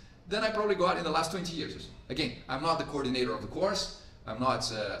students than I probably got in the last 20 years. Again, I'm not the coordinator of the course. I'm not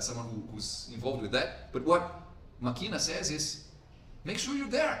someone who's involved with that. But what Makina says is, make sure you're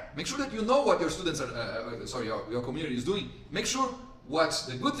there. Make sure that you know what your students are, your community is doing. Make sure what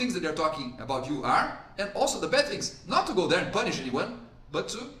the good things that they're talking about you are, and also the bad things. Not to go there and punish anyone, but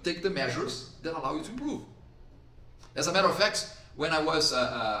to take the measures that allow you to improve. As a matter of fact, when I was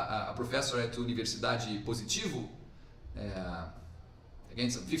a professor at Universidade Positivo, again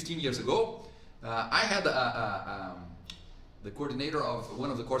some 15 years ago, I had the coordinator of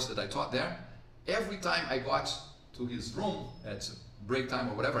one of the courses that I taught there. Every time I got to his room at break time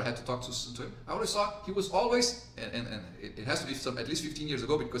or whatever, I had to talk to him. I always saw he was always, and it has to be at least 15 years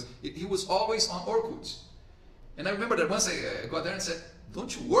ago, because he was always on Orkut. And I remember that once I got there and said,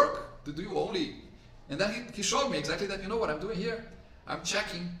 don't you work? Do you only... And then he showed me exactly that, you know what I'm doing here? I'm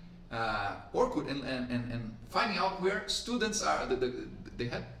checking Orkut and finding out where students are. They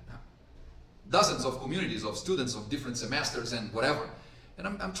had dozens of communities of students of different semesters and whatever. And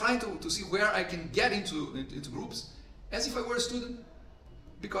I'm trying to see where I can get into groups as if I were a student,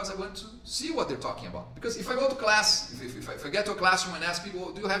 because I want to see what they're talking about. Because if I go to class, if I get to a classroom and ask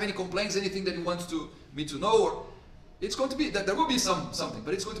people, do you have any complaints, anything that you want me to know, or it's going to be that there will be something,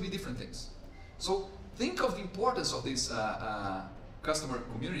 but it's going to be different things. So think of the importance of these customer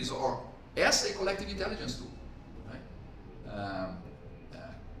communities, or as a collective intelligence tool, right?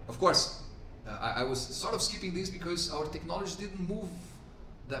 Of course, I was sort of skipping this because our technology didn't move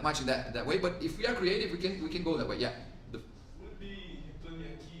that much in that way. But if we are creative, we can go that way. Yeah. Would it be Reclame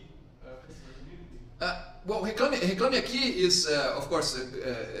Aqui customer community? Well, Reclame Aqui is, of course,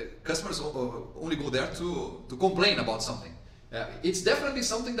 customers only go there to complain about something. It's definitely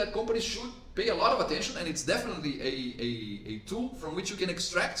something that companies should pay a lot of attention, and it's definitely a tool from which you can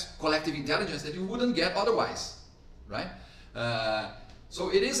extract collective intelligence that you wouldn't get otherwise, right? So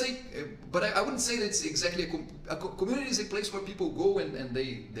it is but I wouldn't say that it's exactly a community is a place where people go and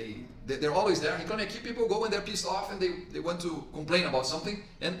they're always there. Reclame Aqui, people go when they're pissed off and they want to complain about something,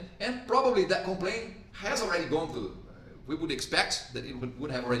 and probably that complaint has already gone to. We would expect that it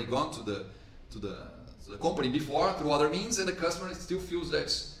would have already gone to the company before through other means, and the customer still feels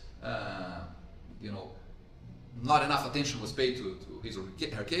that you know, not enough attention was paid to his or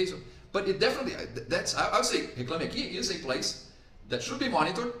her case. But it definitely, I would say Reclame Aqui is a place that should be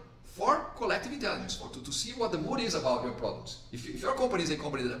monitored for collective intelligence, to see what the mood is about your products. If your company is a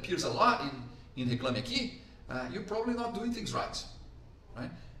company that appears a lot in Reclame Aqui, you're probably not doing things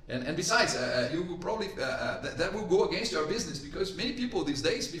right? And besides, you will probably that will go against your business, because many people these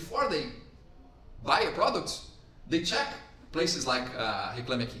days, before they buy a product, they check places like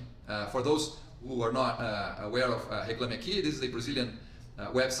Reclame Aqui. For those who are not aware of Reclame Aqui, this is a Brazilian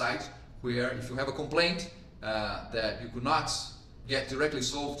website where if you have a complaint that you could not get directly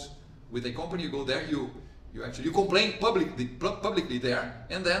solved with a company, you go there, you complain publicly there,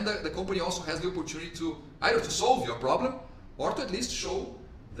 and then the company also has the opportunity to either to solve your problem or to at least show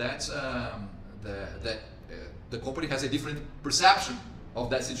that the company has a different perception of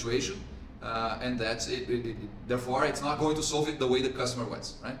that situation, and that therefore it's not going to solve it the way the customer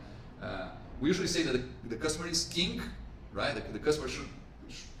wants, right? We usually say that the customer is king, right? The customer should.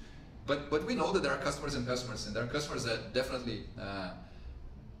 But we know that there are customers, and there are customers that definitely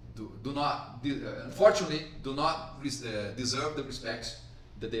do not, unfortunately, do not deserve the respect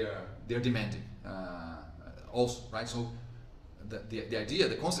that they are demanding. Also, right? So the idea,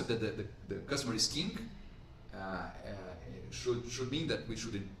 the concept that the customer is king should mean that we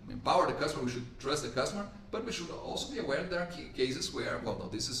should empower the customer, we should trust the customer, but we should also be aware that there are cases where, well, no,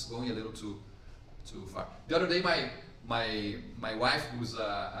 this is going a little too far. The other day, my wife, who's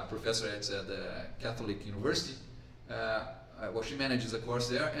a professor at the Catholic University, well, she manages a course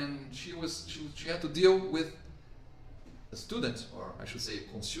there, and she had to deal with a student, or I should say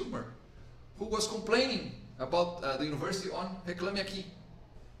a consumer, who was complaining about the university on Reclame Aqui.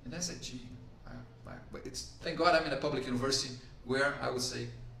 And I said, gee, thank God I'm in a public university where I would say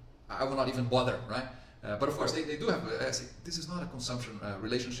I will not even bother, right? But of course, they do have, I say, this is not a consumption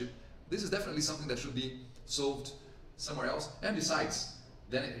relationship. This is definitely something that should be solved somewhere else. And besides,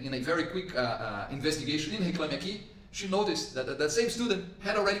 then in a very quick investigation in Reclame Aqui, she noticed that that same student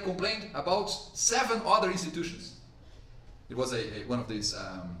had already complained about 7 other institutions. It was one of these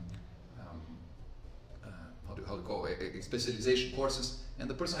how to call it, specialization courses, and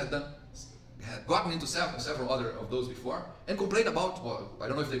the person had gotten into several other of those before, and complained about, well, I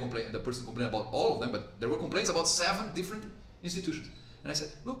don't know if the person complained about all of them, but there were complaints about 7 different institutions. And I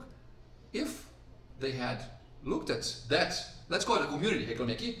said, look, if they had looked at that, let's call it a community,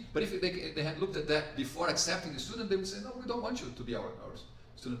 Reclame Aqui, but if they had looked at that before accepting the student, they would say, no, we don't want you to be our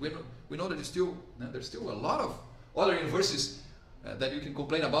student. We know that there's still a lot of other universities that you can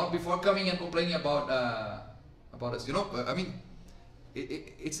complain about before coming and complaining about us. You know, I mean,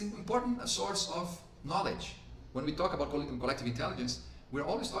 it's an important source of knowledge. When we talk about collective intelligence, we're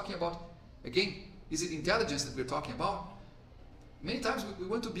always talking about, again, is it intelligence that we're talking about? Many times we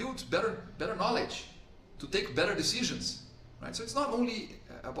want to build better knowledge, to take better decisions, right? So it's not only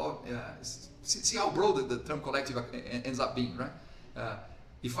about, see how broad the term collective ends up being, right?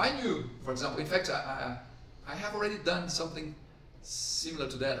 If I knew, for example, in fact, I have already done something similar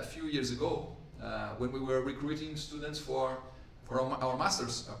to that a few years ago when we were recruiting students for our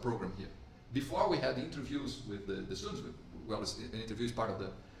master's program here. Before we had the interviews with the students, well, an interview is part of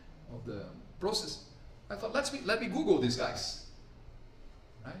the process. I thought, let me Google these guys,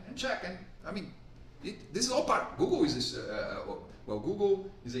 right? And check. And I mean, this is all part. Google is well, Google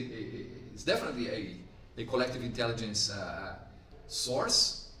is definitely a collective intelligence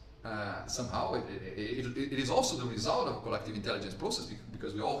source. Somehow, it is also the result of a collective intelligence process,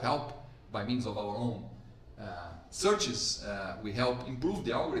 because we all help by means of our own searches. We help improve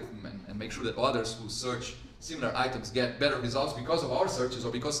the algorithm and make sure that others who search similar items get better results because of our searches,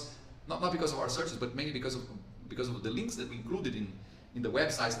 or because not because of our searches, but mainly because of the links that we included in the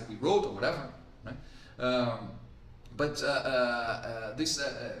websites that we wrote or whatever, right?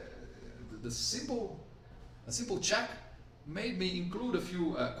 The simple check made me include a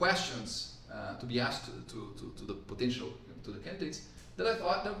few questions to be asked to the candidates, that I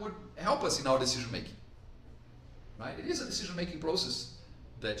thought that would help us in our decision making. Right? It is a decision making process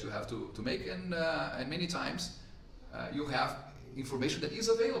that you have to make, and many times you have information that is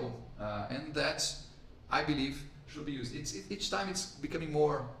available and that I believe should be used. Each time it's becoming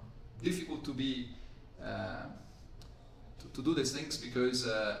more difficult to be to do these things because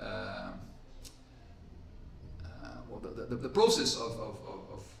well, the process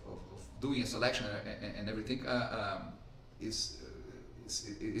of doing a selection and everything is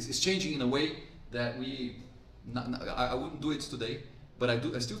changing in a way that I wouldn't do it today, but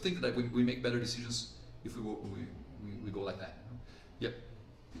I still think that we make better decisions if we go like that. Yep.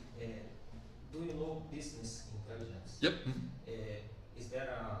 Do you know business intelligence? Yep. Is there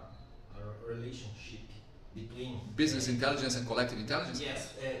a relationship between business intelligence and collective intelligence?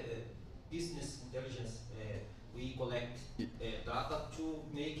 Yes. Business intelligence, we collect data to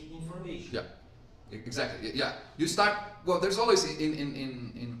make information. Yeah. Exactly. Yeah. You start. Well, there's always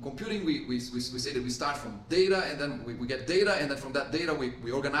in computing we say that we start from data, and then we get data, and then from that data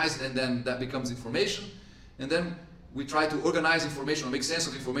we organize it, and then that becomes information, and then we try to organize information or make sense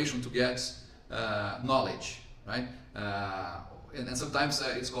of information to get knowledge, right? And sometimes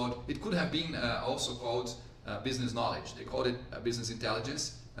it's called. It could have been also called business knowledge. They called it business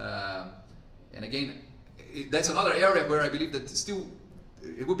intelligence, and again, that's another area where I believe that still.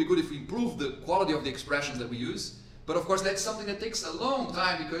 It would be good if we improve the quality of the expressions that we use, but of course that's something that takes a long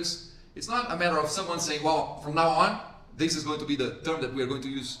time because it's not a matter of someone saying, well, from now on, this is going to be the term that we are going to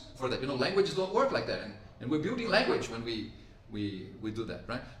use for that. You know, languages don't work like that, and we're building language when we do that,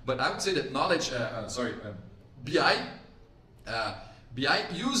 right? But I would say that knowledge, BI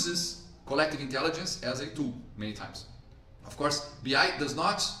uses collective intelligence as a tool many times. Of course, BI does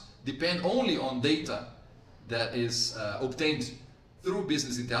not depend only on data that is obtained through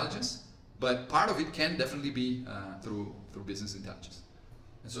business intelligence, but part of it can definitely be through business intelligence,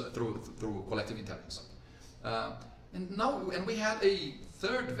 and so through collective intelligence. And we had a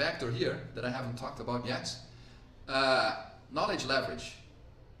third vector here that I haven't talked about yet, knowledge leverage.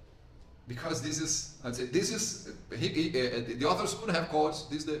 Because this is, I'd say, this is the authors could have called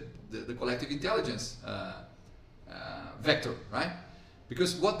this the collective intelligence vector, right?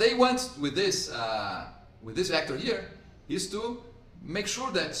 Because what they want with this vector here is to make sure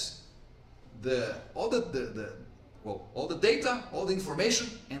that all the data, all the information,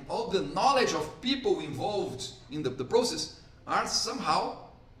 and all the knowledge of people involved in the process are somehow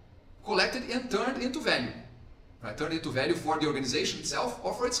collected and turned into value. Right? Turned into value for the organization itself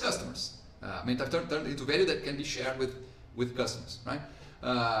or for its customers. Turned into value that can be shared with customers. Right?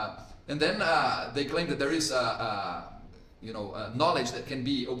 And then they claim that there is knowledge that can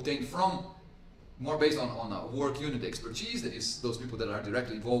be obtained from more based on a work unit expertise, that is those people that are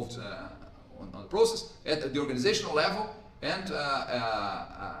directly involved on the process at the organizational level and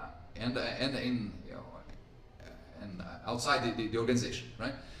outside the organization,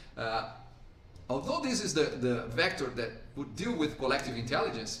 right? Although this is the vector that would deal with collective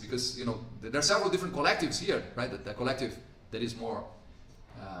intelligence, because there are several different collectives here, right? The collective that is more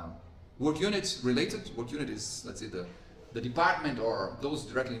work unit related. Work unit is, let's say, the department or those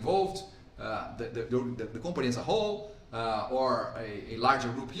directly involved. The company as a whole, or a larger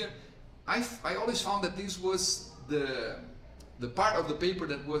group here. I always found that this was the part of the paper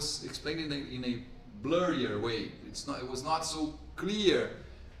that was explained in a blurrier way. It was not so clear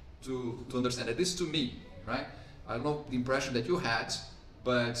to understand, at least to me, right? I don't know the impression that you had,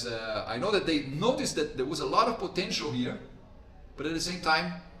 but I know that they noticed that there was a lot of potential here, but at the same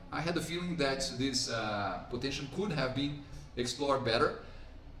time, I had the feeling that this potential could have been explored better.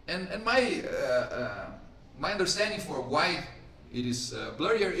 And my understanding for why it is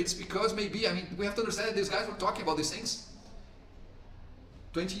blurrier, it's because maybe, we have to understand that these guys were talking about these things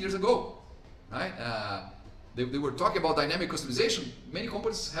 20 years ago, right? They were talking about dynamic customization. Many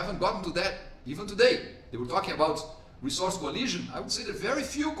companies haven't gotten to that even today. They were talking about resource coalition. I would say that very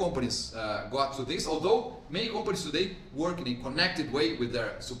few companies got to this, although many companies today work in a connected way with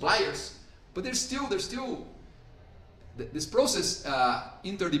their suppliers, but there's still this process,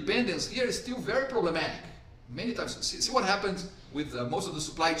 interdependence here is still very problematic. Many times, see what happened with most of the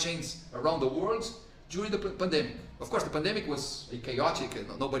supply chains around the world during the pandemic. Of course, the pandemic was chaotic and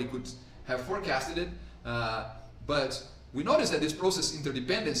nobody could have forecasted it, but we noticed that this process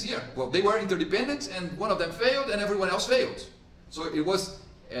interdependence here, well, they were interdependent and one of them failed and everyone else failed. So it was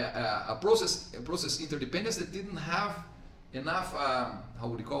a process interdependence that didn't have enough,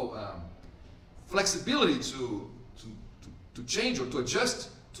 flexibility to change or to adjust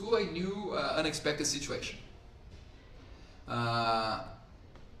to a new unexpected situation. Carla,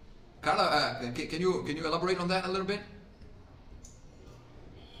 can you elaborate on that a little bit?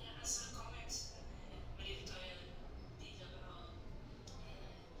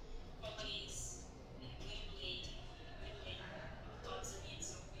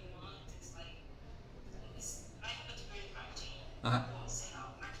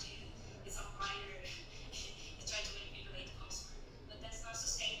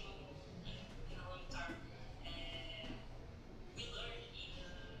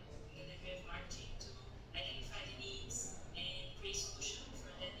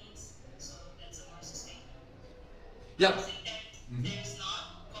 Yeah. Is it that there's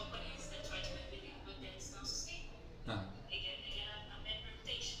not companies that try to make it, but then it's not sustainable? Again, a bad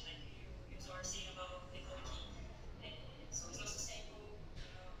reputation, like you are saying about ecology. So it's not sustainable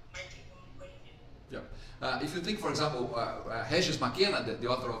marketing point of view. Yeah. If you think, for example, Regis McKenna, the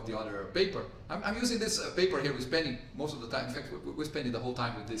author of the other paper, I'm using this paper here. We're spending most of the time, in fact, we're spending the whole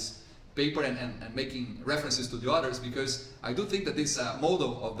time with this paper and making references to the others, because I do think that this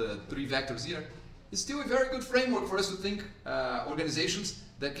model of the 3 vectors here is still a very good framework for us to think organizations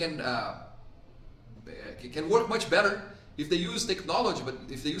that can work much better if they use technology, but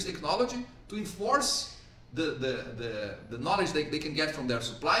if they use technology to enforce the knowledge they can get from their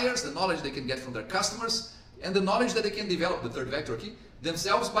suppliers, the knowledge they can get from their customers, and the knowledge that they can develop, the third vector key,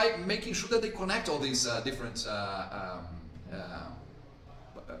 themselves, by making sure that they connect all these different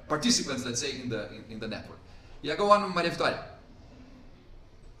participants, let's say, in the network. Yeah, go on, Maria Victoria.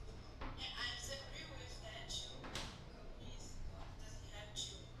 I disagree with that too. Companies doesn't have to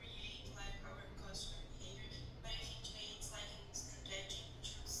create like our customer behavior, but I think today it's like a strategy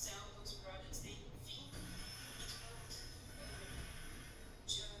to sell those products they think it will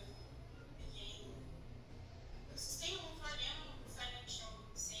to again sustainable for them financial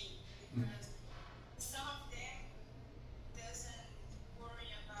sake, because some of them doesn't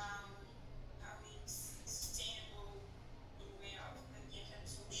worry about how it's sustainable in way of again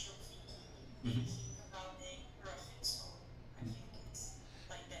social thinking. They think about the profit, so I think it's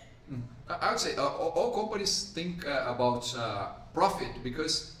like that. I would say all companies think about profit,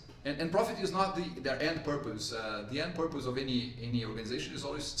 because and profit is not their end purpose. The end purpose of any organization is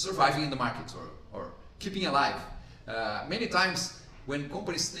always surviving in the market or keeping alive. Many times when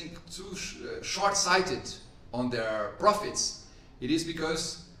companies think too short-sighted on their profits, it is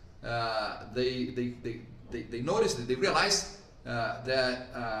because they notice that they realize that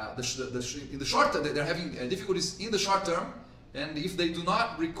in the short term they're having difficulties in the short term, and if they do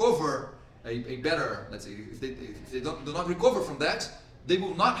not recover a better, let's say, if they do not recover from that, they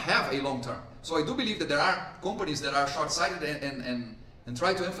will not have a long term. So I do believe that there are companies that are short-sighted and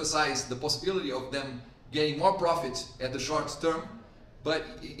try to emphasize the possibility of them getting more profit at the short term, but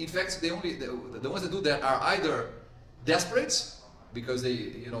in fact the ones that do that are either desperate, because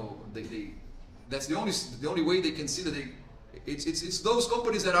that's the only way they can see that it's those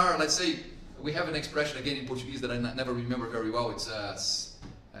companies that are, let's say, we have an expression again in Portuguese that I never remember very well. It's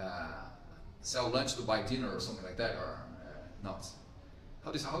sell lunch to buy dinner or something like that, or not.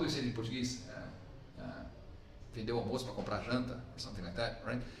 How do you say it in Portuguese? Vender o almoço para comprar janta, or something like that,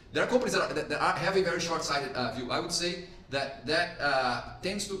 right? There are companies that have a very short-sighted view. I would say that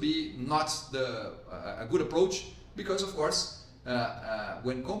tends to be not a good approach, because of course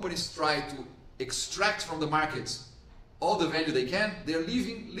when companies try to extract from the market all the value they can, they're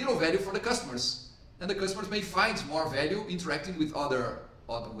leaving little value for the customers, and the customers may find more value interacting with other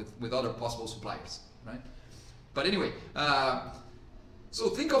possible suppliers, right? But anyway, so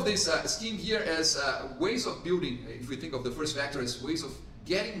think of this scheme here as ways of building. If we think of the first vector as ways of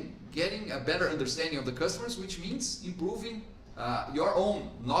getting a better understanding of the customers, which means improving your own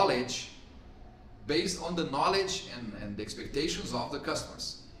knowledge based on the knowledge and the expectations of the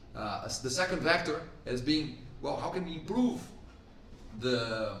customers. The second vector as being, well, how can we improve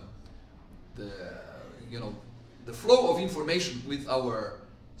the flow of information with our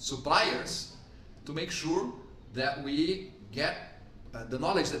suppliers to make sure that we get the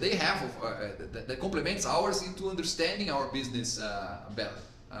knowledge that they have that complements ours into understanding our business better.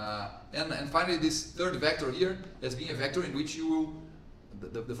 And finally, this third vector here as being a vector in which you will,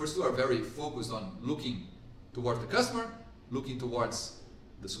 the first two are very focused on looking towards the customer, looking towards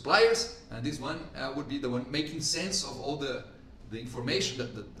the suppliers, and this one would be the one making sense of all the information,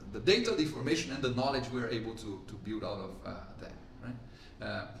 the data, the information, and the knowledge we're able to build out of that. Right?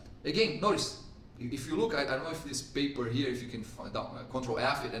 Again, notice, if you look, I don't know if this paper here, if you can find Control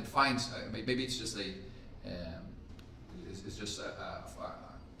F it and find, maybe it's just it's just a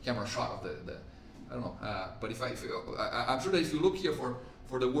camera shot of the I don't know, but I'm sure that if you look here for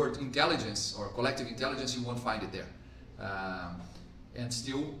the word intelligence or collective intelligence, you won't find it there. And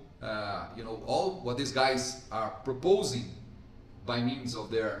still, all what these guys are proposing by means of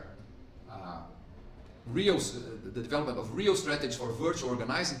their the development of real strategies for virtual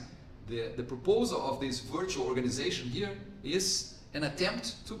organizing, the proposal of this virtual organization here is an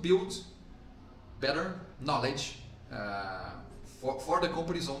attempt to build better knowledge for the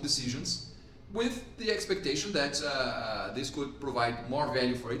company's own decisions, with the expectation that this could provide more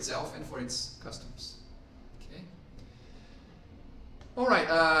value for itself and for its customers. Okay. All right.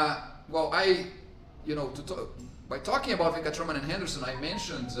 Well, by talking about Venkatraman and Henderson, I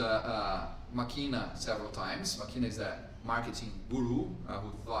mentioned Makina several times. Makina is that marketing guru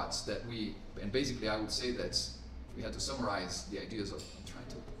who thought that and basically I would say that if we had to summarize the ideas of, I'm trying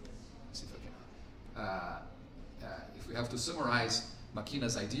to see if I can, if we have to summarize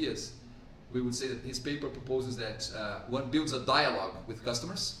Makina's ideas, we would say that his paper proposes that one builds a dialogue with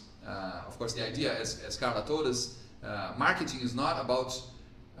customers. Of course, the idea, as Carla told us, marketing is not about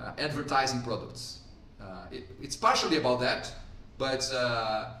advertising products. It's partially about that, but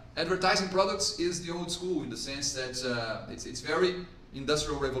advertising products is the old school in the sense that it's very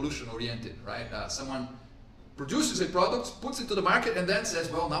industrial revolution oriented, right? Someone produces a product, puts it to the market, and then says,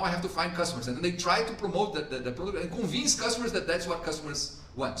 well, now I have to find customers. And then they try to promote the product and convince customers that that's what customers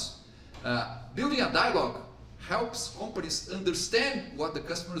want. Building a dialogue helps companies understand what the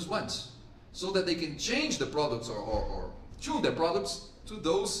customers want so that they can change the products or tune their products to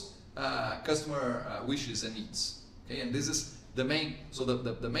those customer wishes and needs. Okay, and this is the main, so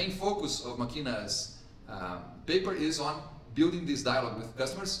the main focus of Makina's paper is on building this dialogue with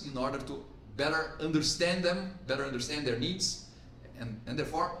customers in order to better understand them, better understand their needs, and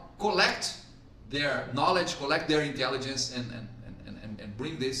therefore collect their knowledge, collect their intelligence, and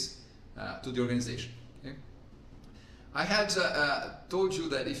bring this to the organization. Okay? I had told you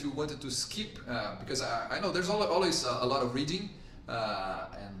that if you wanted to skip, because I know there's always a lot of reading,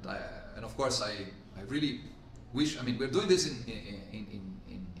 and of course I really wish, I mean, we're doing this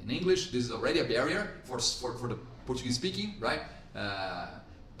in English. This is already a barrier for the Portuguese speaking, right?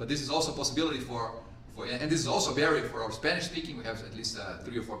 But this is also a possibility and this is also a barrier for our Spanish speaking. We have at least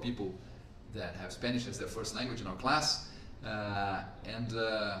 3 or 4 people that have Spanish as their first language in our class.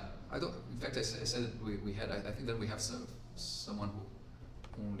 I don't, in fact, I said we had, I think that we have someone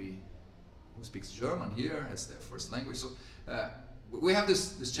who speaks German here as their first language. So we have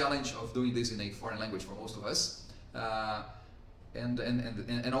this challenge of doing this in a foreign language for most of us.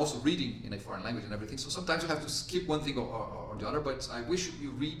 And also reading in a foreign language and everything. So sometimes you have to skip one thing or the other, but I wish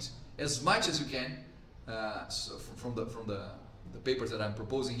you read as much as you can so from the papers that I'm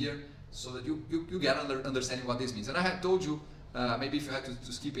proposing here, so that you get understanding what this means. And I had told you, maybe if you had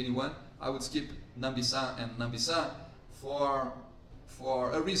to skip anyone, I would skip Nambisan and Nambisan for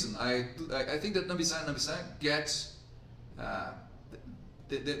a reason. I think that Nambisan and Nambisan get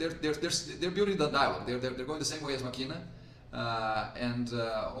they're building the dialogue. They're going the same way as Makina.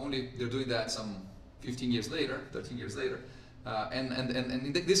 Only they're doing that some 15 years later, 13 years later, and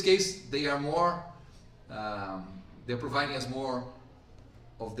in this case they are more, they're providing us more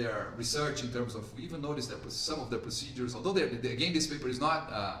of their research in terms of, we even noticed that some of their procedures, although again this paper is not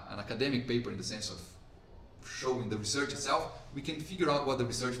an academic paper in the sense of showing the research itself, we can figure out what the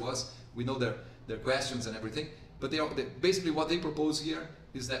research was, we know their questions and everything, but basically what they propose here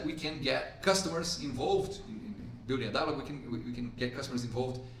is that we can get customers involved in building a dialogue. We can get customers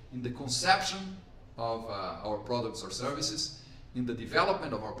involved in the conception of our products or services, in the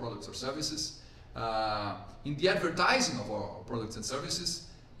development of our products or services, in the advertising of our products and services,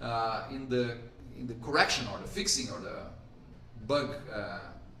 in the correction or the fixing or the bug,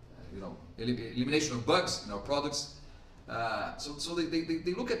 elimination of bugs in our products. So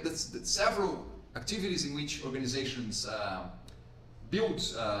they look at the several activities in which organizations build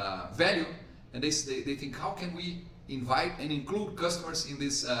value. And they think, how can we invite and include customers in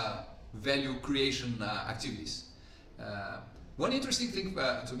these value creation activities? One interesting thing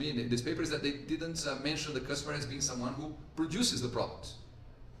to me in this paper is that they didn't mention the customer as being someone who produces the product.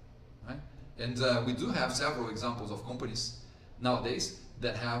 Right? And we do have several examples of companies nowadays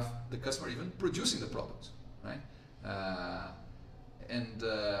that have the customer even producing the product. Right?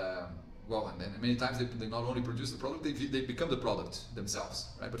 Well, and many times they not only produce the product, they become the product themselves,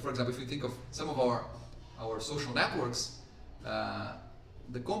 right? But for example, if we think of some of our social networks,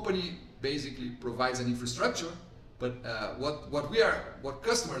 the company basically provides an infrastructure, but what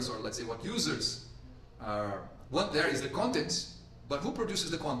customers, or let's say what users want there is the content, but who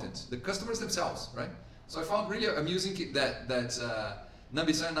produces the content? The customers themselves, right? So I found really amusing that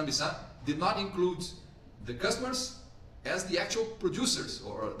Nambisan and Nambisan did not include the customers as the actual producers,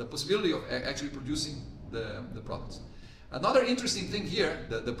 or the possibility of actually producing the products. Another interesting thing here,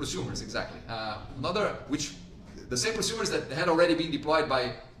 the prosumers, exactly. Which the same prosumers that had already been deployed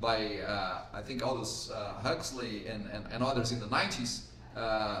by I think Aldous Huxley and others in the 90s,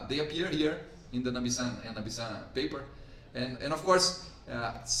 they appear here in the Nambisan and Nambisan paper. And of course,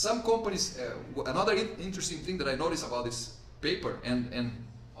 some companies, another interesting thing that I noticed about this paper and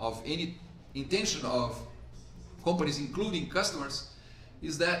of any intention of companies including customers,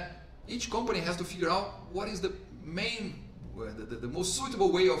 is that each company has to figure out what is the the most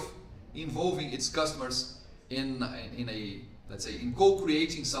suitable way of involving its customers in a let's say, in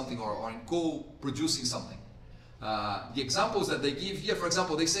co-creating something or in co-producing something. The examples that they give here, for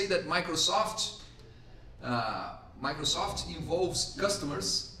example, they say that Microsoft involves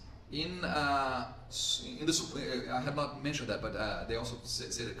customers in the I have not mentioned that, but they also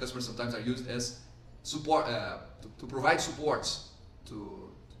say that customers sometimes are used as support to provide support to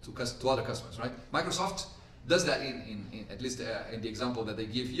other customers, right? Microsoft does that in at least in the example that they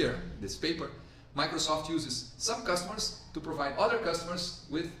give here, this paper. Microsoft uses some customers to provide other customers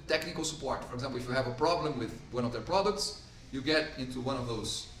with technical support. For example, if you have a problem with one of their products, you get into one of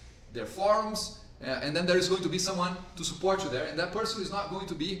their forums, and then there is going to be someone to support you there, and that person is not going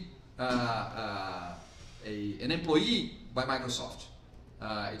to be an employee by Microsoft.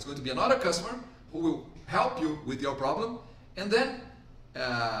 It's going to be another customer who will help you with your problem, and then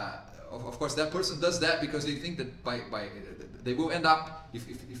of course that person does that because they think that they will end up,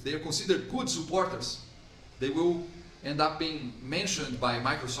 if they are considered good supporters, they will end up being mentioned by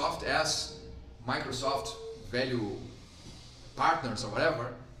Microsoft as Microsoft value partners or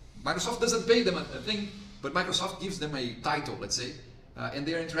whatever. Microsoft doesn't pay them a thing, but Microsoft gives them a title, let's say, and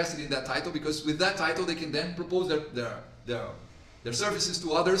they are interested in that title because with that title they can then propose their services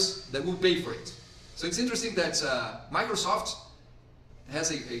to others that will pay for it. So it's interesting that Microsoft has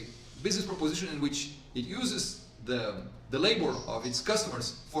a business proposition in which it uses the labor of its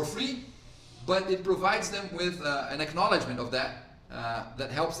customers for free, but it provides them with an acknowledgement of that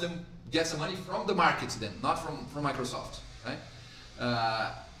that helps them get some money from the markets then, not from Microsoft, right?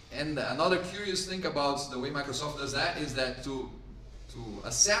 And another curious thing about the way Microsoft does that is that to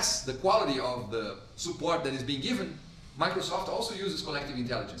assess the quality of the support that is being given, Microsoft also uses collective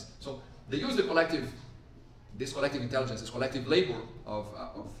intelligence. So they use this collective intelligence, this collective labor of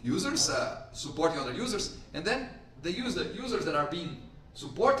users supporting other users, and then they use the users that are being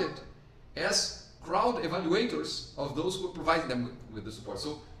supported as crowd evaluators of those who are providing them with the support.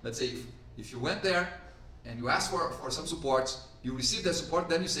 So let's say if you went there and you asked for some support, you receive that support,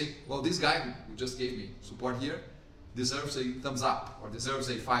 then you say, well, this guy who just gave me support here deserves a thumbs up or deserves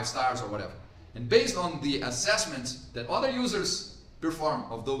a 5 stars or whatever. And based on the assessment that other users perform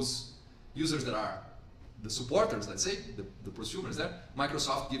of those users that are the supporters, let's say, the prosumers there,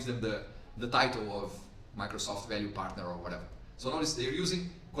 Microsoft gives them the title of Microsoft Value Partner or whatever. So notice they're using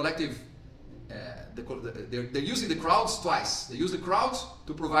collective, they're using the crowds twice. They use the crowds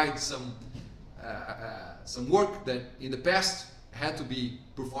to provide some work that in the past had to be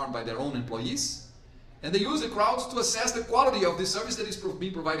performed by their own employees, and they use the crowds to assess the quality of the service that is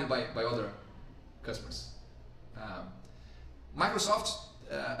being provided by other customers. Microsoft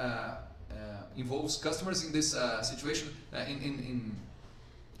involves customers in this situation.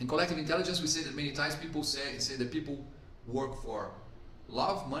 In collective intelligence, we say that many times people say that people work for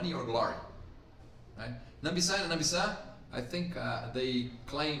love, money, or glory. Right? Nambisa and Nambisa, I think they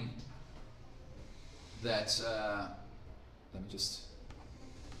claim that, let me just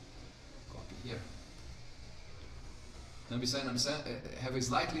copy here. Nambisa and Nambisa have a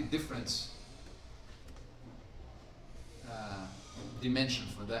slightly different dimension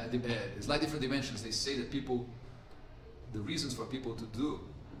for that. Slightly different dimensions. They say that the reasons for people to do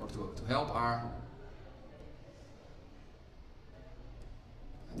or to help are,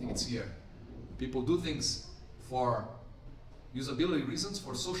 I think it's here. People do things for usability reasons,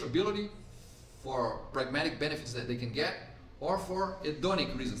 for sociability, for pragmatic benefits that they can get, or for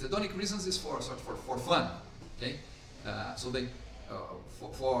hedonic reasons. Hedonic reasons is for fun. Okay, so they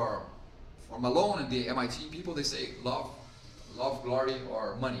for Malone and the MIT people, they say love, glory,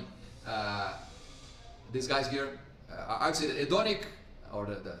 or money. These guys here, I'd say that hedonic or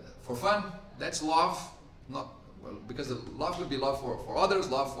for fun, that's love, not well, because the love would be love for others,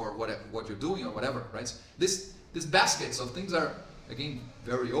 love for what you're doing or whatever, right? These baskets of things are again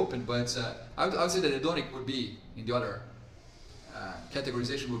very open, but I would say that hedonic would be in the other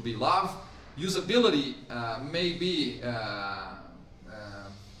categorization would be love. Usability may be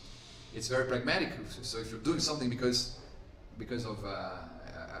it's very pragmatic. So if you're doing something because of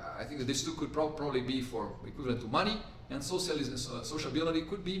I think that these two could probably be for equivalent to money, and sociability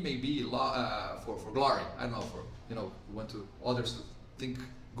could be maybe for glory. I don't know, for you want to others to think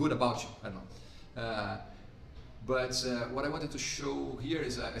good about you. I don't know. But what I wanted to show here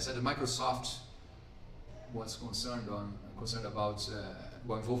is I said that Microsoft was concerned about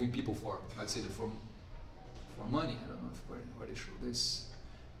involving people for, I'd say that for money. I don't know where they show this.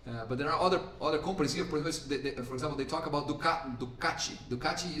 But there are other companies here. For example, they talk about Ducati.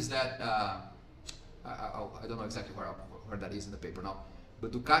 Ducati is that I don't know exactly where that is in the paper now.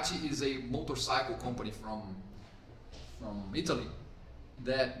 But Ducati is a motorcycle company from Italy.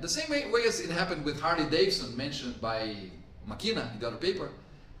 That the same way as it happened with Harley Davidson, mentioned by Makina in the other paper,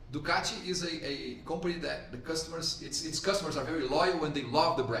 Ducati is a company that the customers, its customers are very loyal and they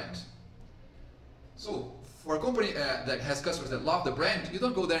love the brand. So for a company that has customers that love the brand, you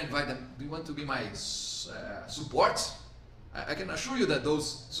don't go there and invite them, do you want to be my support? I can assure you that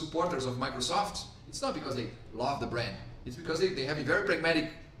those supporters of Microsoft, it's not because they love the brand, it's because they have a very pragmatic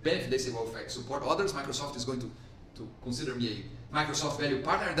benefit. They say, well, if I support others, Microsoft is going to consider me a Microsoft value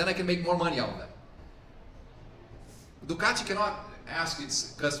partner, and then I can make more money out of that. Ducati cannot ask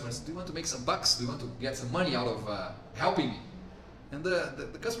its customers, do you want to make some bucks? Do you want to get some money out of helping me? And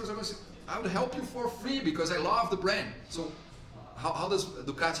the customers are going to say, I would help you for free because I love the brand. So how does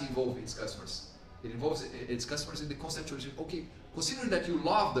Ducati involve its customers? It involves its customers in the conceptualization. Okay, considering that you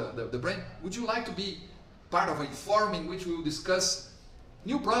love the brand, would you like to be part of a forum in which we will discuss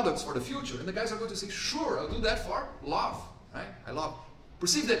new products for the future? And the guys are going to say, sure, I'll do that for love, right? I love.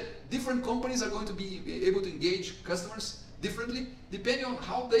 Perceive that different companies are going to be able to engage customers differently depending on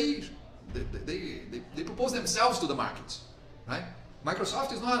how they propose themselves to the market, right?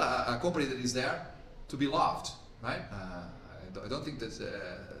 Microsoft is not a company that is there to be loved, right? I don't think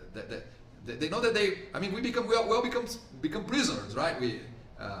that they know that we become prisoners, right?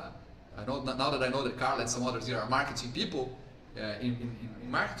 I know now that I know that Carl and some others here are marketing people. In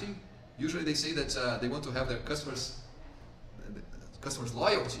marketing, usually they say that they want to have their customers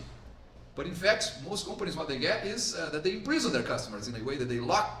loyalty, but in fact, most companies what they get is that they imprison their customers in a way that they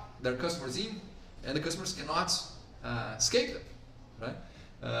lock their customers in, and the customers cannot escape them, right?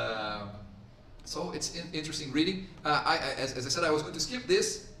 So it's interesting reading. As I said, I was going to skip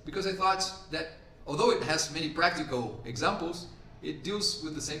this because I thought that although it has many practical examples, it deals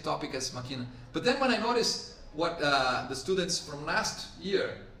with the same topic as Makina. But then when I noticed what the students from last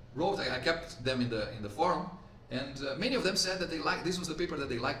year wrote, I kept them in the forum, and many of them said that this was the paper that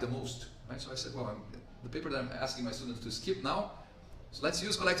they liked the most. Right? So I said, well, the paper that I'm asking my students to skip now, so let's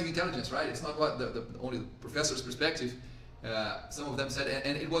use collective intelligence, right? It's not what only the professor's perspective. Some of them said,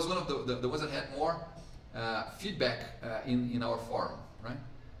 and it was one of the ones that had more feedback in our forum, right?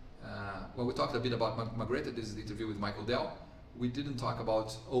 Well, we talked a bit about Magreta. This is the interview with Michael Dell. We didn't talk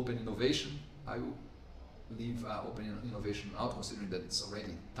about open innovation. I will leave open innovation out, considering that it's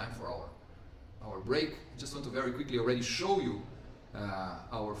already time for our break. I just want to very quickly already show you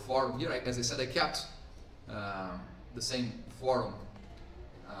our forum here. As I said, I kept the same forum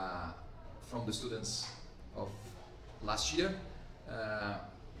from the students of last year. I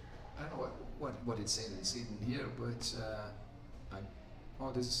don't know what it's saying. It's hidden here, but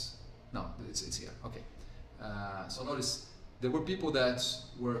it's here. Okay. So notice there were people that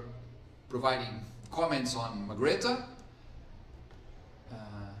were providing comments on Magreta,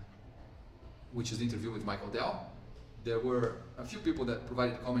 which is the interview with Michael Dell. There were a few people that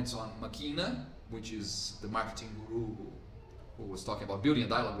provided comments on Makina, which is the marketing guru who was talking about building a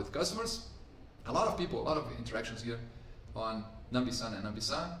dialogue with customers. A lot of people, a lot of interactions here on Nambi-san and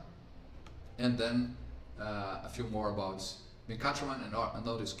Nambi-san. And then a few more about Venkataraman, and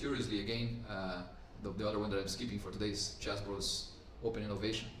notice curiously again, the other one that I'm skipping for today's Chess Bros Open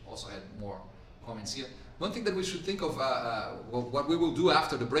Innovation also had more comments here. One thing that we should think of, what we will do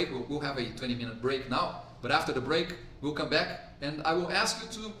after the break, we'll have a 20-minute break now, but after the break, we'll come back and I will ask you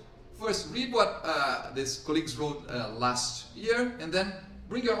to first read what these colleagues wrote last year, and then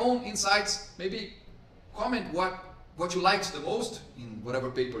bring your own insights, maybe comment what you liked the most in whatever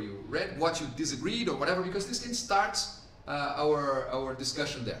paper you read, what you disagreed or whatever, because this can start our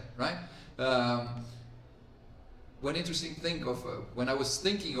discussion there, right? One interesting thing of when I was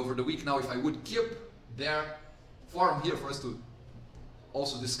thinking over the week now, if I would keep their forum here for us to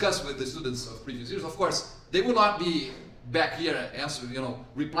also discuss with the students of previous years, of course, they will not be back here answering,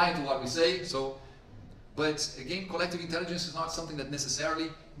 replying to what we say. So, but again, collective intelligence is not something that necessarily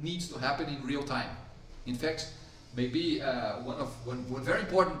needs to happen in real time. In fact, maybe one very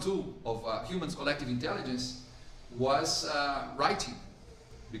important tool of humans' collective intelligence was writing,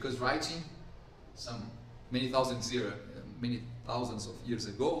 because writing, many thousands of years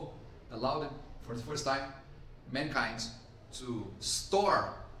ago, allowed for the first time mankind to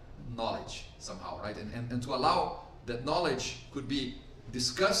store knowledge somehow, right? And to allow that knowledge could be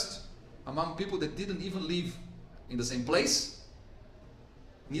discussed among people that didn't even live in the same place,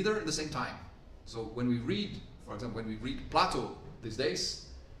 neither at the same time. So when we read, for example, when we read Plato these days,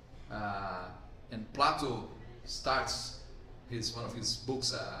 and Plato starts one of his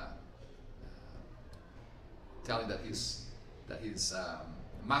books telling that his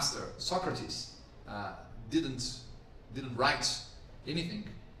master Socrates didn't write anything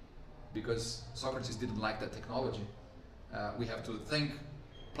because Socrates didn't like that technology. We have to thank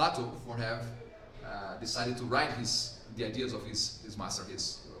Plato for have decided to write the ideas of his master,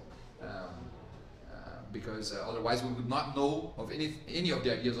 because otherwise we would not know of any of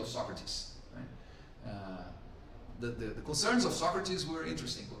the ideas of Socrates. Right? The concerns of Socrates were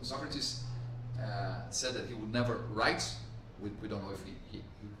interesting. Socrates said that he would never write. We don't know if he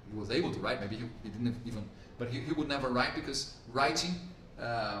was able to write. Maybe he didn't even. But he would never write because writing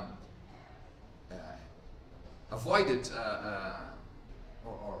avoided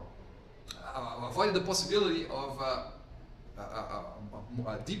avoided the possibility of a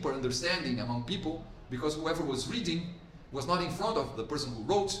deeper understanding among people, because whoever was reading was not in front of the person who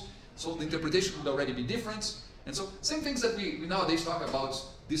wrote, so the interpretation would already be different. And so same things that we nowadays talk about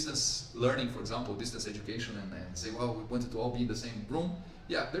distance learning, for example, distance education, and say, well, we wanted to all be in the same room.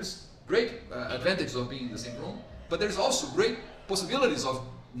 Yeah, there's great advantages of being in the same room, but there's also great possibilities of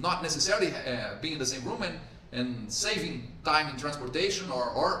not necessarily being in the same room and saving time in transportation,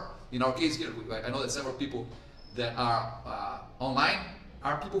 or in our case here, I know that several people that are online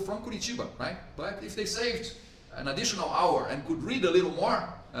are people from Curitiba, right? But if they saved an additional hour and could read a little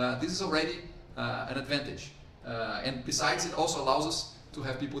more, this is already an advantage. And besides, it also allows us to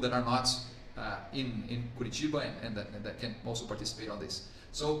have people that are not in Curitiba and that can also participate on this.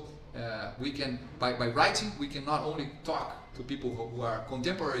 So we can, by writing, we can not only talk to people who are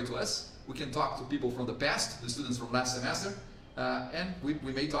contemporary to us, we can talk to people from the past, the students from last semester, and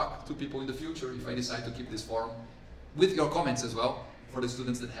we may talk to people in the future if I decide to keep this forum with your comments as well for the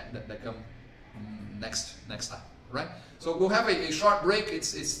students that come next time, right? So we'll have a short break.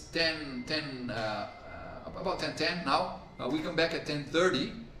 It's about 10:10 now. We come back at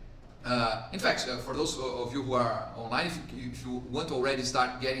 10:30. In fact, for those of you who are online, if you want to already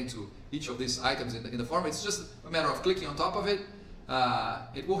start getting to each of these items in the forum, it's just a matter of clicking on top of it.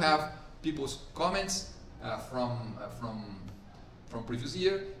 It will have people's comments from previous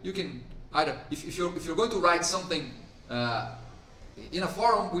year. You can either, if you're going to write something in a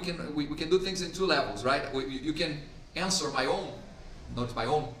forum, we can do things in two levels, right? You can answer my own, notice my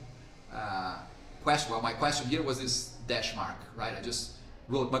own question. Well, my question here was this dash mark, right? I just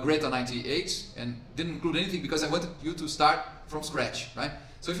wrote Magreta 98 and didn't include anything because I wanted you to start from scratch, right?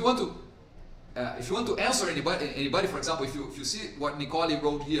 So if you want to answer anybody, for example, if you see what Nicole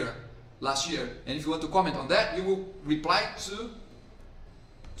wrote here last year, and if you want to comment on that, you will reply to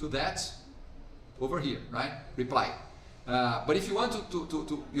that over here, right? Reply. But if you want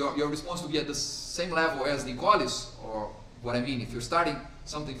your response to be at the same level as Nicole's, or what I mean, if you're starting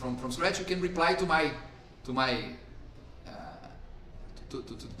something from scratch, you can reply to my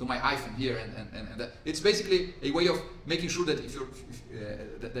iPhone here, and that. It's basically a way of making sure that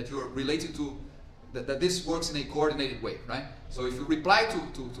that you're relating to that this works in a coordinated way, right? So if you reply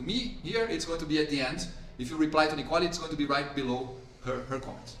to me here, it's going to be at the end. If you reply to Nicole, it's going to be right below her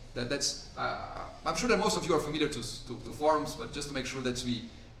comment. That's I'm sure that most of you are familiar to forums, but just to make sure that we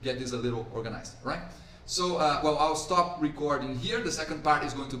get this a little organized, right? So well, I'll stop recording here. The second part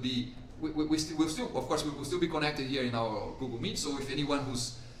is going to be we'll still be connected here in our Google Meet. So if anyone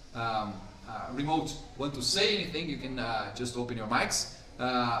who's remote want to say anything, you can just open your mics.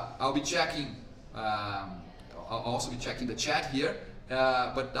 I'll be checking. I'll also be checking the chat here.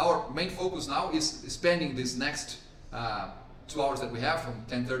 But our main focus now is spending this next 2 hours that we have from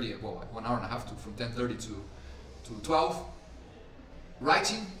 10:30, well, 1 hour and a half from 10:30 to 12,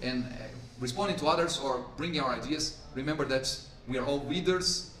 writing and responding to others or bringing our ideas. Remember that we are all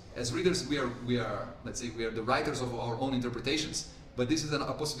readers. As readers, we are let's say we are the writers of our own interpretations. But this is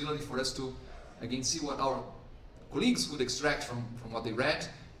a possibility for us to again see what our colleagues would extract from what they read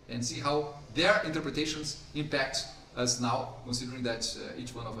and see how their interpretations impact us now, considering that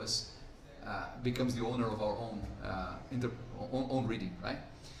each one of us becomes the owner of our own reading, right?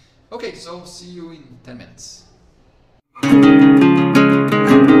 Okay, so see you in 10 minutes.